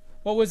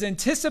 What was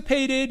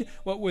anticipated,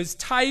 what was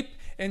type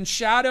and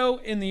shadow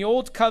in the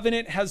old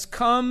covenant has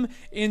come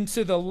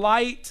into the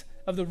light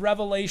of the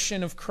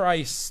revelation of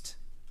Christ.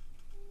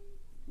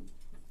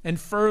 And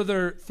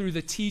further through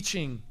the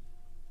teaching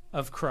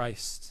of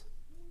Christ.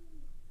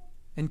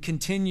 And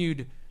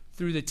continued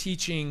through the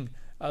teaching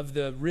of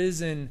the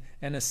risen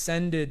and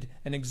ascended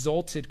and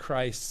exalted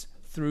Christ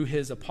through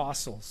his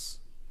apostles.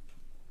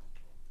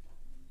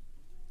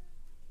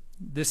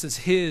 This is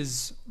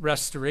his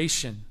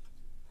restoration.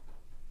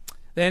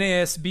 The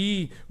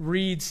NASB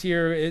reads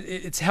here,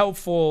 it's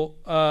helpful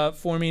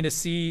for me to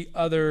see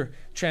other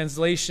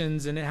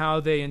translations and how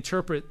they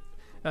interpret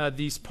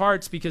these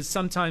parts, because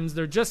sometimes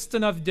they're just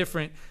enough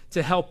different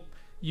to help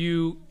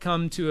you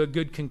come to a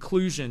good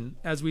conclusion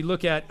as we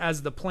look at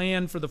as the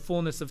plan for the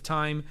fullness of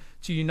time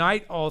to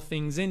unite all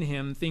things in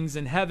him, things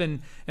in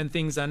heaven and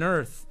things on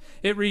earth.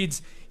 It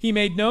reads, he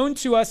made known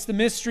to us the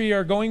mystery,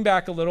 or going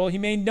back a little, he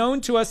made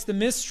known to us the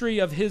mystery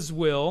of his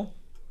will,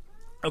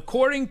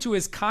 according to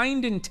his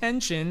kind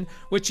intention,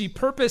 which he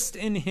purposed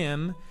in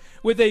him,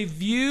 with a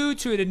view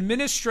to an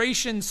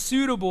administration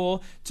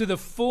suitable to the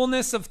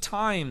fullness of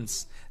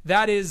times.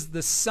 That is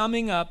the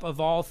summing up of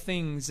all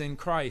things in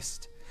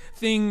Christ.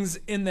 Things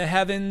in the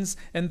heavens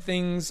and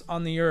things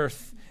on the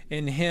earth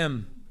in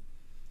him.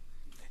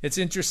 It's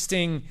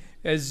interesting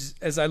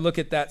as I look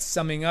at that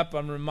summing up,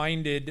 I'm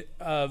reminded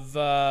of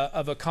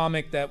a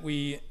comic that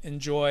we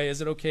enjoy.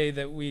 Is it okay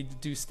that we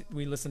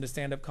listen to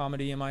stand-up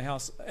comedy in my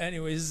house?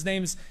 Anyways, his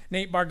name's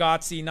Nate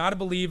Bargatze, not a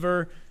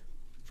believer,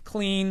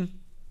 clean.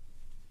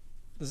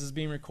 This is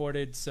being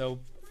recorded, so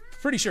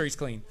pretty sure he's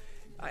clean.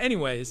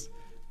 Anyways,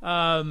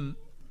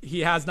 he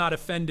has not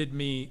offended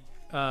me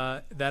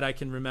that I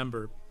can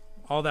remember.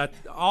 All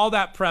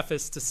that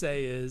preface to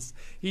say is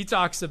he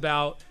talks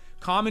about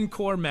Common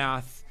Core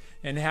math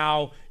and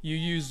how you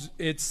use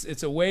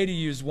it's a way to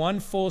use one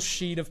full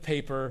sheet of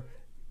paper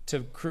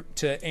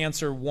to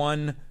answer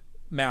one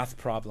math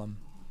problem.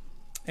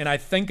 And I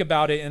think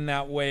about it in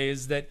that way,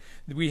 is that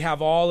we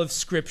have all of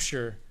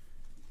Scripture,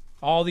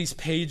 all these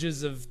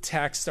pages of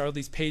text, all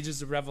these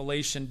pages of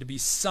revelation to be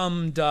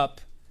summed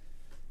up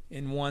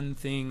in one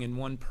thing, in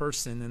one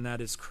person, and that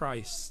is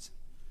Christ.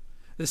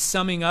 The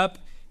summing up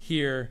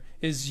here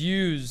is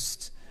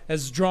used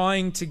as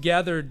drawing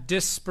together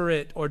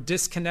disparate or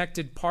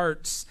disconnected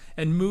parts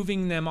and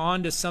moving them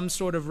on to some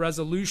sort of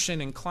resolution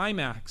and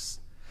climax.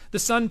 The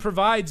Son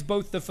provides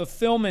both the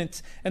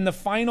fulfillment and the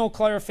final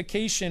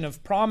clarification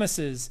of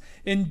promises,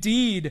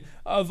 indeed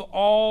of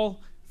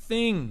all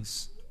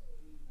things.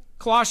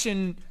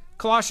 Colossians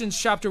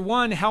chapter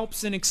 1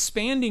 helps in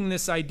expanding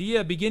this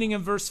idea, beginning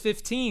in verse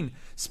 15.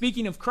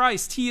 Speaking of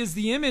Christ, he is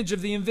the image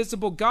of the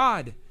invisible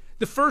God,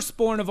 the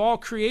firstborn of all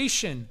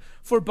creation.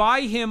 For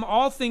by him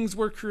all things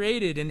were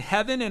created, in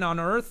heaven and on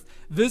earth,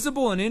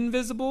 visible and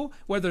invisible,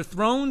 whether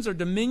thrones or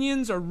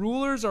dominions or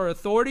rulers or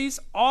authorities,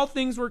 all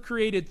things were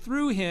created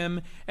through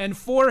him and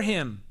for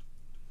him.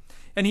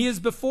 And he is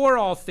before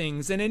all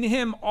things, and in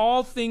him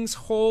all things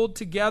hold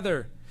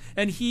together.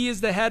 And he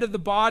is the head of the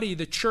body,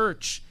 the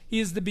church. He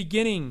is the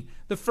beginning,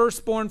 the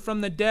firstborn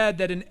from the dead,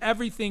 that in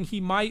everything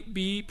he might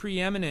be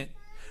preeminent.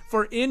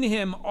 For in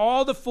him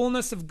all the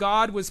fullness of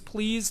God was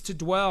pleased to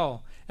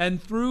dwell,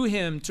 and through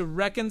him to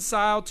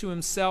reconcile to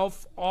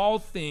himself all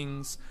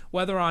things,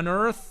 whether on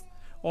earth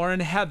or in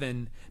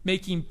heaven,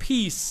 making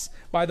peace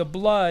by the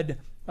blood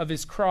of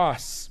his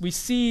cross. We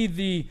see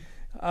the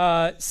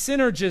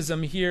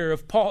synergism here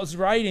of Paul's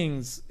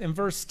writings in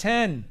verse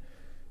 10.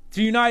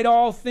 To unite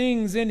all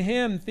things in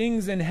him,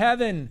 things in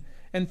heaven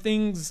and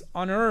things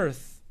on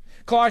earth.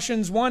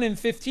 Colossians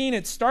 1:15,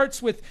 it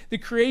starts with the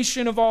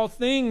creation of all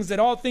things, that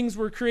all things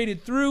were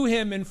created through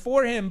him and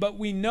for him, but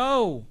we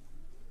know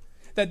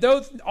that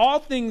those, all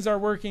things are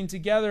working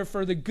together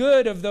for the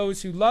good of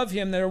those who love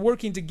him, that are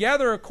working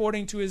together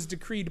according to his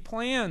decreed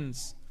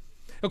plans.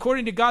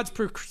 According to God's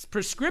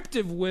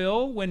prescriptive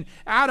will, when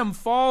Adam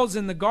falls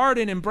in the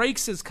garden and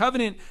breaks his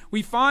covenant,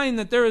 we find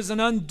that there is an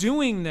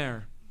undoing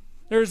there.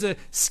 There is a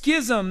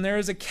schism, there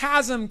is a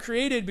chasm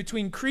created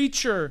between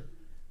creature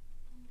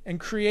and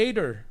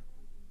creator.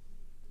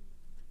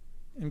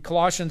 And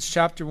Colossians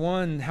chapter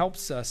 1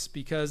 helps us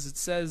because it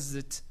says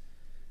that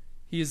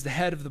he is the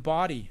head of the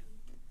body,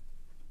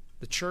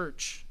 the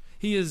church.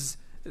 He is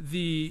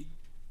the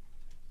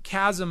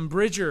chasm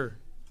bridger.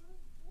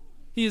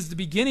 He is the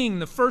beginning,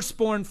 the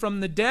firstborn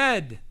from the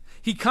dead.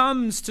 He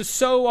comes to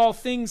sew all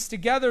things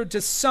together,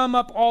 to sum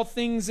up all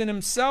things in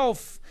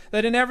himself,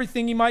 that in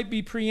everything he might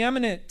be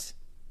preeminent.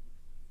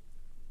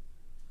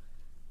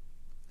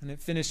 And it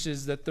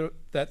finishes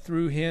that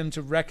through him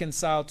to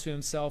reconcile to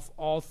himself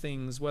all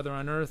things, whether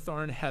on earth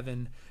or in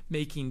heaven,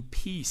 making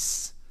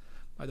peace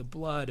by the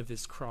blood of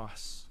his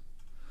cross.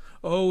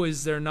 Oh,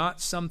 is there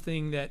not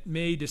something that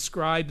may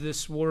describe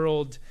this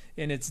world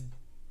in its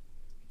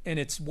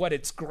what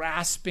it's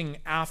grasping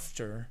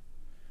after?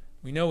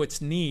 We know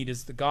its need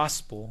is the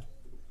gospel,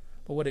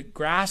 but what it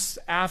grasps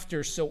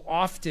after so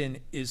often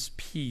is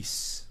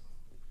peace.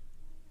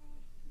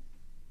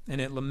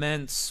 And it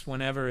laments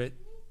whenever it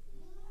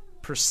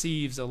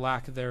perceives a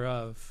lack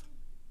thereof.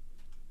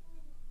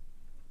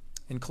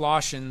 In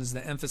Colossians,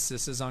 the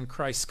emphasis is on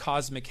Christ's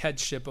cosmic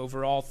headship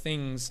over all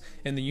things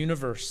in the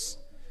universe.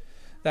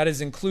 That is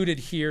included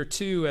here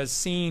too, as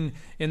seen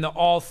in the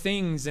all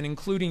things and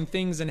including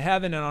things in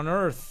heaven and on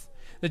earth.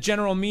 The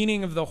general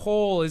meaning of the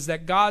whole is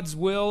that God's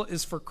will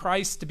is for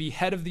Christ to be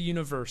head of the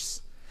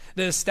universe,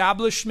 the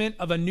establishment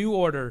of a new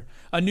order,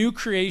 a new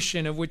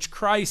creation of which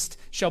Christ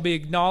shall be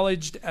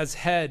acknowledged as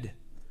head.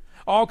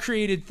 All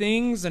created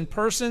things and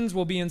persons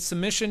will be in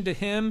submission to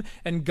him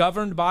and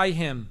governed by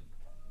him.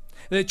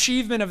 The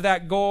achievement of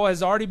that goal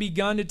has already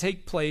begun to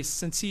take place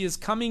since he is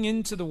coming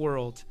into the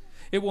world.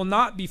 It will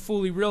not be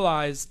fully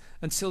realized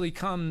until he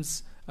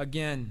comes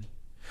again.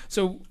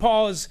 So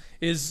Paul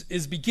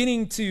is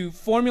beginning to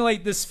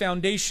formulate this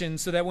foundation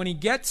so that when he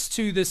gets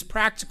to this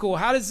practical,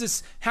 how does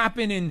this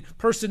happen in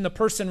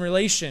person-to-person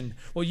relation?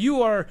 Well,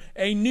 you are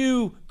a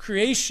new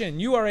creation.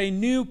 You are a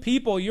new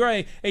people.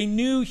 You're a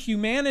new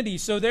humanity.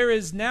 So there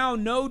is now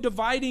no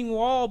dividing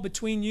wall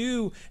between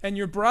you and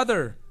your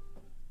brother.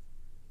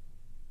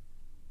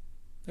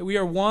 That we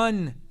are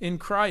one in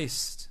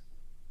Christ.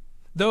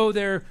 Though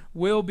there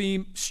will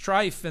be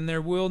strife and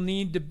there will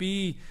need to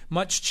be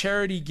much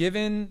charity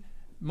given,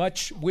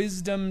 much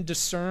wisdom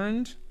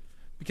discerned,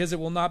 because it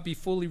will not be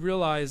fully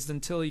realized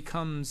until he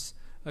comes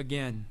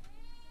again.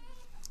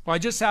 Well, I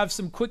just have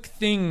some quick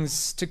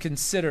things to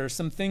consider,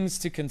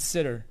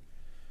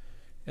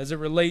 as it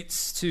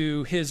relates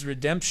to his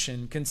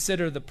redemption.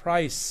 Consider the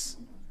price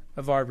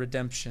of our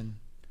redemption.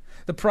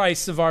 The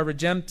price of our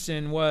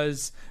redemption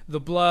was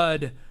the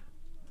blood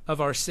of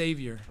our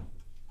Savior.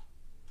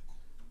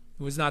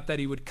 It was not that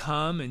he would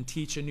come and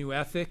teach a new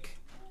ethic.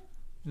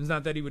 It was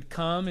not that he would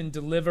come and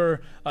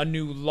deliver a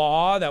new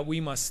law that we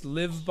must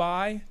live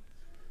by.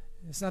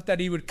 It's not that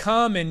he would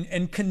come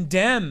and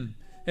condemn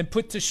and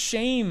put to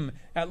shame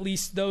at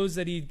least those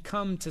that he'd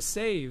come to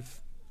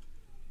save.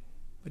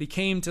 But he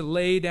came to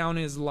lay down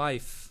his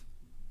life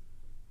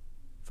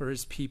for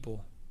his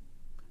people.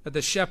 That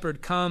the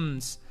shepherd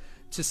comes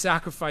to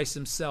sacrifice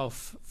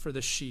himself for the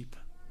sheep.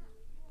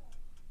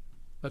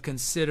 But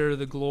consider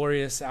the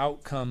glorious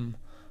outcome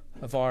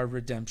of our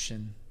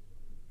redemption.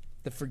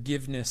 The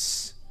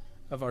forgiveness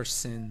of our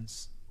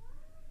sins.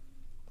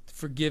 The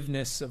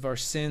forgiveness of our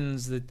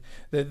sins that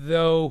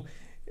though,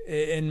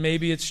 and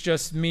maybe it's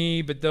just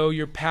me, but though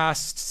your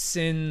past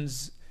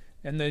sins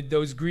and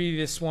those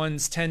grievous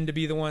ones tend to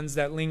be the ones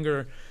that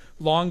linger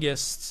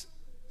longest,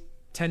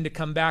 tend to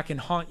come back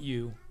and haunt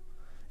you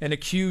and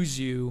accuse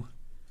you.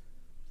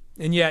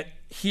 And yet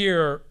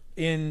here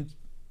in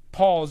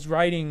Paul's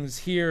writings,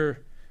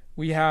 here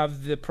we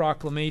have the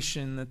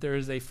proclamation that there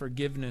is a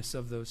forgiveness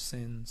of those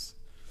sins.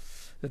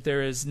 That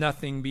there is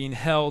nothing being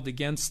held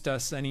against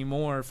us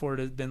anymore, for it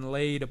has been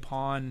laid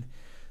upon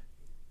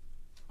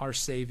our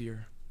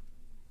Savior.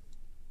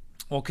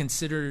 Well,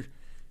 consider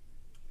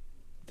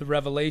the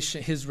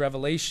revelation, his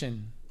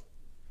revelation.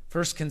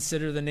 First,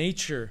 consider the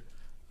nature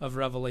of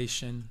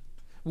revelation.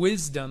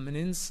 wisdom and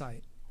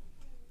insight.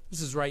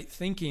 This is right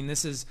thinking.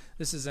 This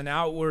is an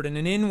outward and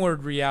an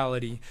inward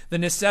reality. The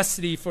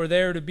necessity for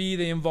there to be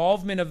the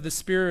involvement of the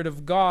Spirit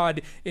of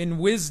God in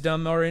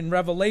wisdom or in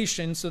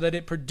revelation so that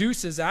it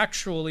produces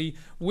actually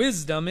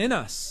wisdom in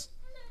us.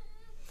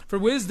 For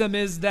wisdom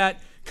is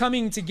that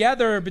coming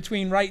together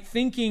between right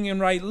thinking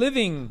and right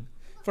living.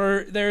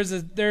 For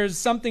there's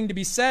something to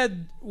be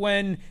said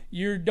when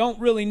you don't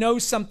really know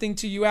something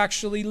till you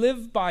actually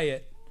live by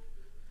it.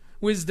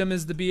 Wisdom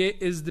is to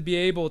be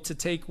able to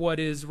take what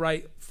is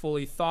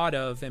rightfully thought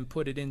of and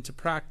put it into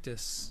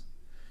practice.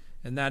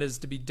 And that is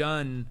to be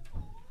done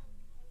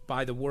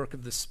by the work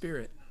of the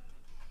Spirit.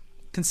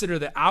 Consider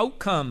the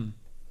outcome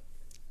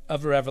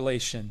of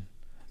revelation,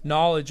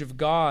 knowledge of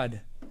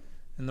God,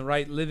 and the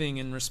right living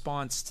in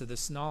response to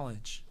this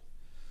knowledge.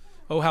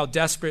 Oh, how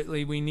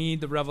desperately we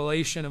need the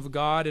revelation of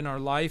God in our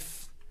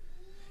life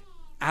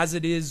as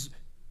it is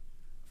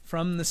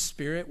from the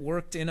Spirit,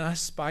 worked in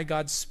us by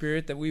God's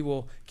Spirit, that we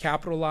will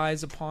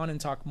capitalize upon and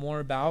talk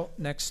more about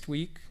next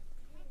week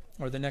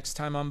or the next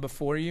time I'm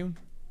before you.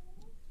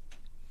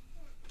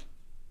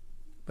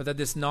 But that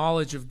this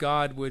knowledge of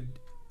God would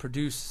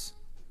produce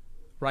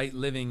right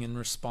living in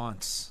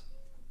response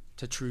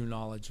to true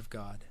knowledge of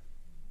God.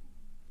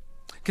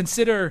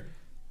 Consider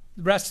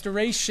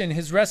restoration,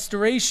 his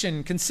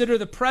restoration. Consider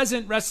the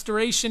present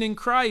restoration in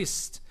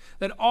Christ,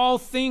 that all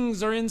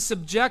things are in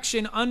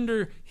subjection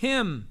under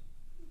him.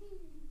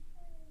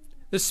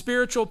 The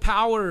spiritual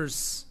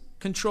powers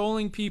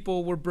controlling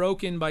people were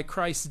broken by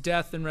Christ's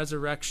death and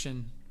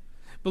resurrection.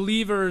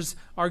 Believers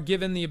are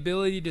given the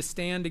ability to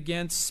stand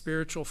against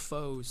spiritual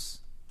foes.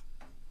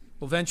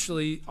 We'll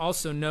eventually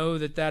also know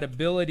that that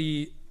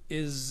ability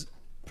is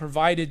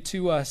provided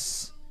to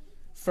us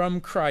from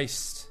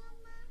Christ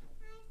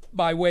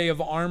by way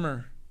of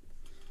armor,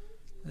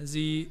 as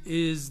he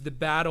is the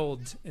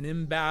battled and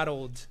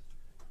embattled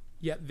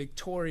yet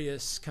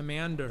victorious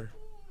commander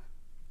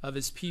of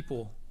his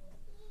people.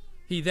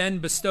 He then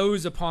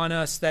bestows upon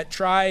us that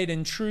tried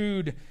and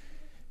true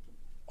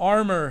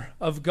armor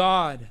of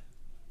God,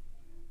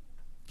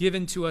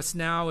 given to us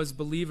now as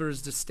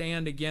believers to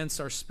stand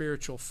against our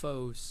spiritual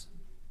foes,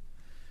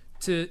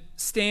 to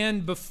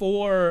stand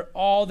before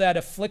all that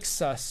afflicts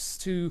us,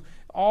 to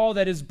all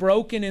that is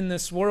broken in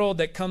this world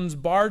that comes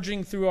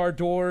barging through our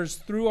doors,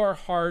 through our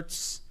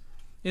hearts,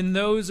 in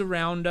those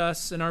around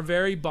us, in our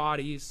very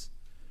bodies,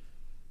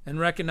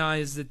 and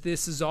recognize that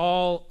this is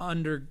all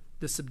under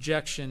the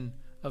subjection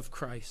of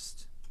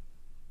Christ,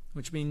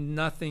 which means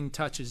nothing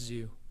touches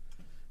you,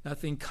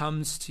 nothing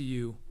comes to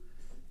you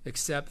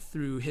except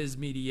through his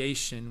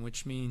mediation,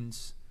 which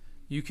means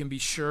you can be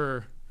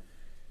sure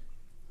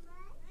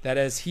that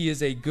as he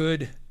is a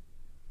good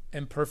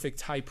and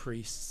perfect high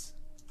priest,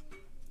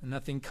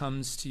 nothing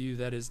comes to you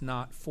that is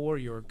not for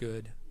your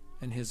good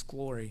and his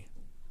glory.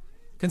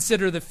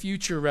 Consider the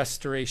future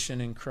restoration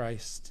in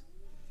Christ.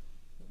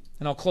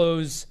 And I'll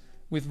close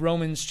with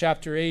Romans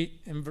chapter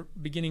 8, and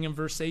beginning in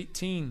verse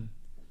 18.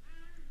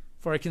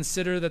 For I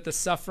consider that the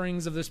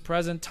sufferings of this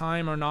present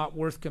time are not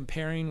worth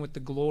comparing with the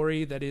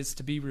glory that is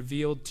to be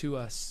revealed to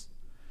us.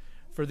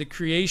 For the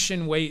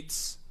creation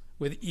waits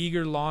with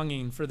eager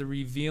longing for the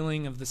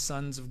revealing of the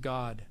sons of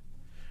God.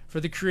 For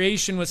the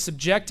creation was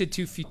subjected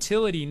to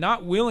futility,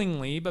 not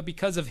willingly, but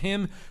because of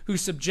him who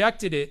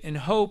subjected it, in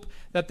hope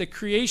that the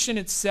creation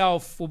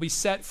itself will be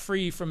set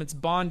free from its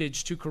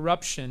bondage to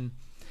corruption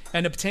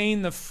and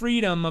obtain the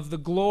freedom of the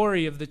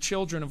glory of the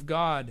children of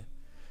God.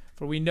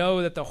 For we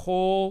know that the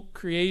whole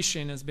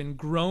creation has been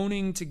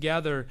groaning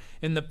together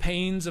in the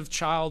pains of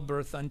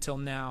childbirth until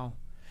now.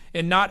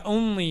 And not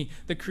only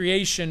the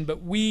creation,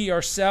 but we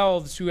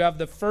ourselves who have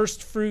the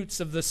first fruits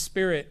of the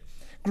Spirit,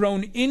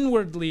 groan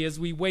inwardly as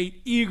we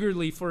wait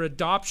eagerly for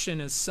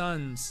adoption as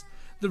sons,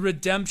 the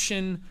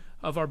redemption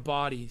of our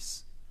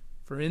bodies.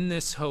 For in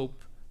this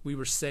hope we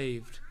were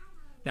saved.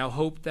 Now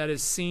hope that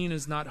is seen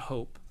is not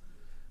hope,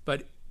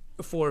 but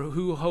for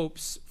who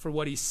hopes for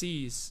what he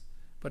sees?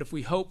 But if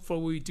we hope for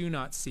what we do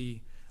not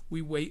see,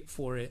 we wait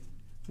for it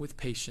with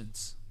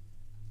patience.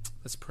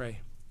 Let's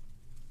pray.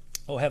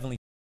 Oh, Heavenly